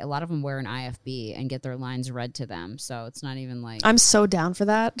 a lot of them wear an IFB and get their lines read to them. So it's not even like I'm so down for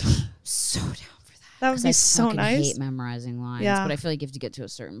that. so down for that. That would 'Cause be I so fucking nice. hate memorizing lines, Yeah. but I feel like you have to get to a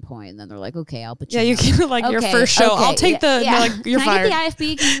certain point, and then they're like, "Okay, I'll put you." Yeah, you down. can like your Okay, first show. okay, I'll take the. yeah. They're like, you're Can fired. I get the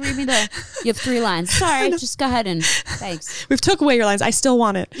IFB? Can you read me the? You have 3 lines. Sorry, just go ahead and thanks. We've took away your lines. I still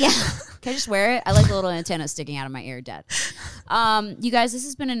want it. Yeah. Can I just wear it? I like the little antenna sticking out of my ear, Dad. You guys, this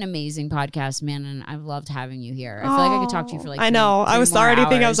has been an amazing podcast, man, and I've loved having you here. I feel like I could talk to you for like I know. I was already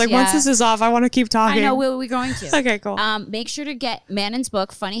thinking. I was like, once this is off, I want to keep talking. I know. We're going to. Okay, cool. Make sure to get Mannon's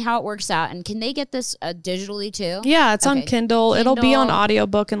book, Funny How It Works Out. And can they get this digitally too? Yeah, it's on Okay. Kindle. It'll be on Kindle.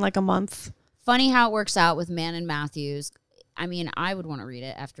 audiobook in like a month. Funny How It Works Out with Mannon Matthews. I mean, I would want to read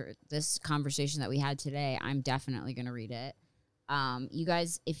it after this conversation that we had today. I'm definitely going to read it. You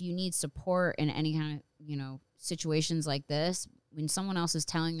guys, if you need support in any kind of, situations like this, when someone else is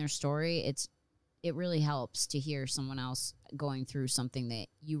telling their story, it really helps to hear someone else going through something that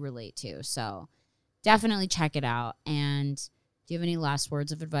you relate to. So definitely check it out. And do you have any last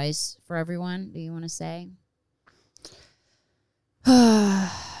words of advice for everyone that you want to say?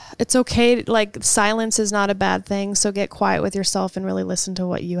 It's okay. Like, silence is not a bad thing. So get quiet with yourself and really listen to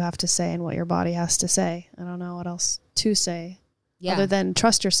what you have to say and what your body has to say. I don't know what else to say other than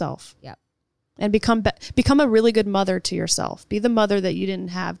trust yourself. Yep. And become a really good mother to yourself. Be the mother that you didn't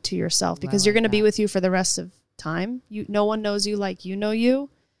have to yourself, because you're going to be with you for the rest of time. No one knows you like you know you.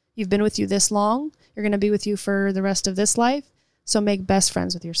 You've been with you this long. You're going to be with you for the rest of this life. So make best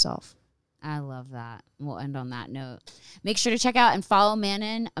friends with yourself. I love that. We'll end on that note. Make sure to check out and follow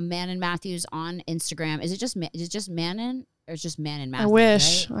Mannon Matthews on Instagram. Is it just Mannon, or it's just Mannon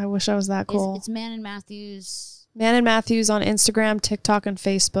Matthews? I wish I was that cool. It's Mannon Matthews. Mannon Matthews on Instagram, TikTok, and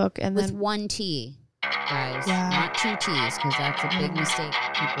Facebook, and With then 1 T, guys. Yeah. Not 2 T's, because that's a big mistake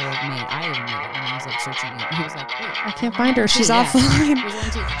people have made. I even made it when I was like searching it. I was like, wait. I can't find her. She's Yeah. offline. It was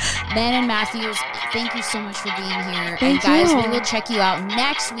 1 T. Mannon Matthews, thank you so much for being here. Thank and guys, you. we will check you out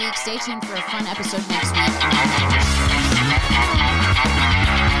next week. Stay tuned for a fun episode next week.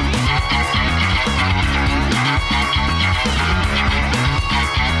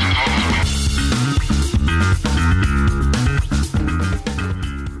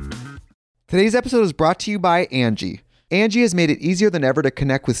 Today's episode is brought to you by Angie. Angie has made it easier than ever to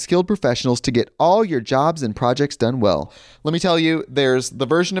connect with skilled professionals to get all your jobs and projects done well. Let me tell you, there's the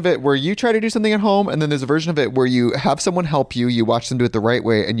version of it where you try to do something at home, and then there's a version of it where you have someone help you, you watch them do it the right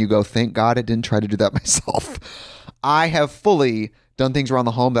way, and you go, thank God I didn't try to do that myself. I have fully done things around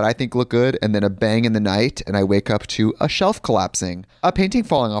the home that I think look good, and then a bang in the night, and I wake up to a shelf collapsing, a painting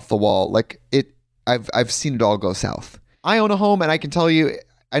falling off the wall. I've seen it all go south. I own a home, and I can tell you,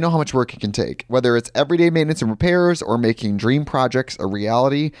 I know how much work it can take. Whether it's everyday maintenance and repairs or making dream projects a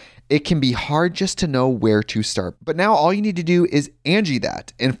reality, it can be hard just to know where to start. But now all you need to do is Angie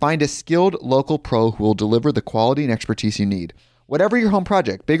that and find a skilled local pro who will deliver the quality and expertise you need. Whatever your home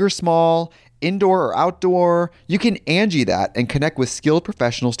project, big or small, indoor or outdoor, you can Angie that and connect with skilled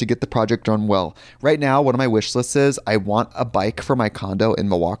professionals to get the project done well. Right now, one of my wish lists is I want a bike for my condo in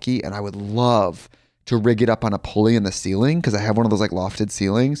Milwaukee, and I would love to rig it up on a pulley in the ceiling because I have one of those like lofted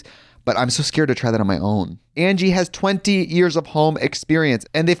ceilings, but I'm so scared to try that on my own. Angie has 20 years of home experience,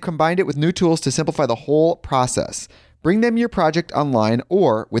 and they've combined it with new tools to simplify the whole process. Bring them your project online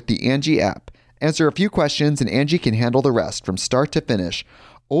or with the Angie app. Answer a few questions and Angie can handle the rest from start to finish,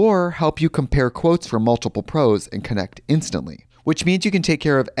 or help you compare quotes from multiple pros and connect instantly, which means you can take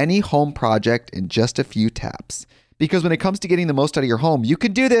care of any home project in just a few taps. Because when it comes to getting the most out of your home, you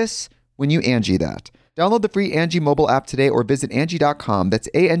can do this when you Angie that. Download the free Angie mobile app today or visit Angie.com. That's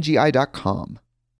ANGI.com.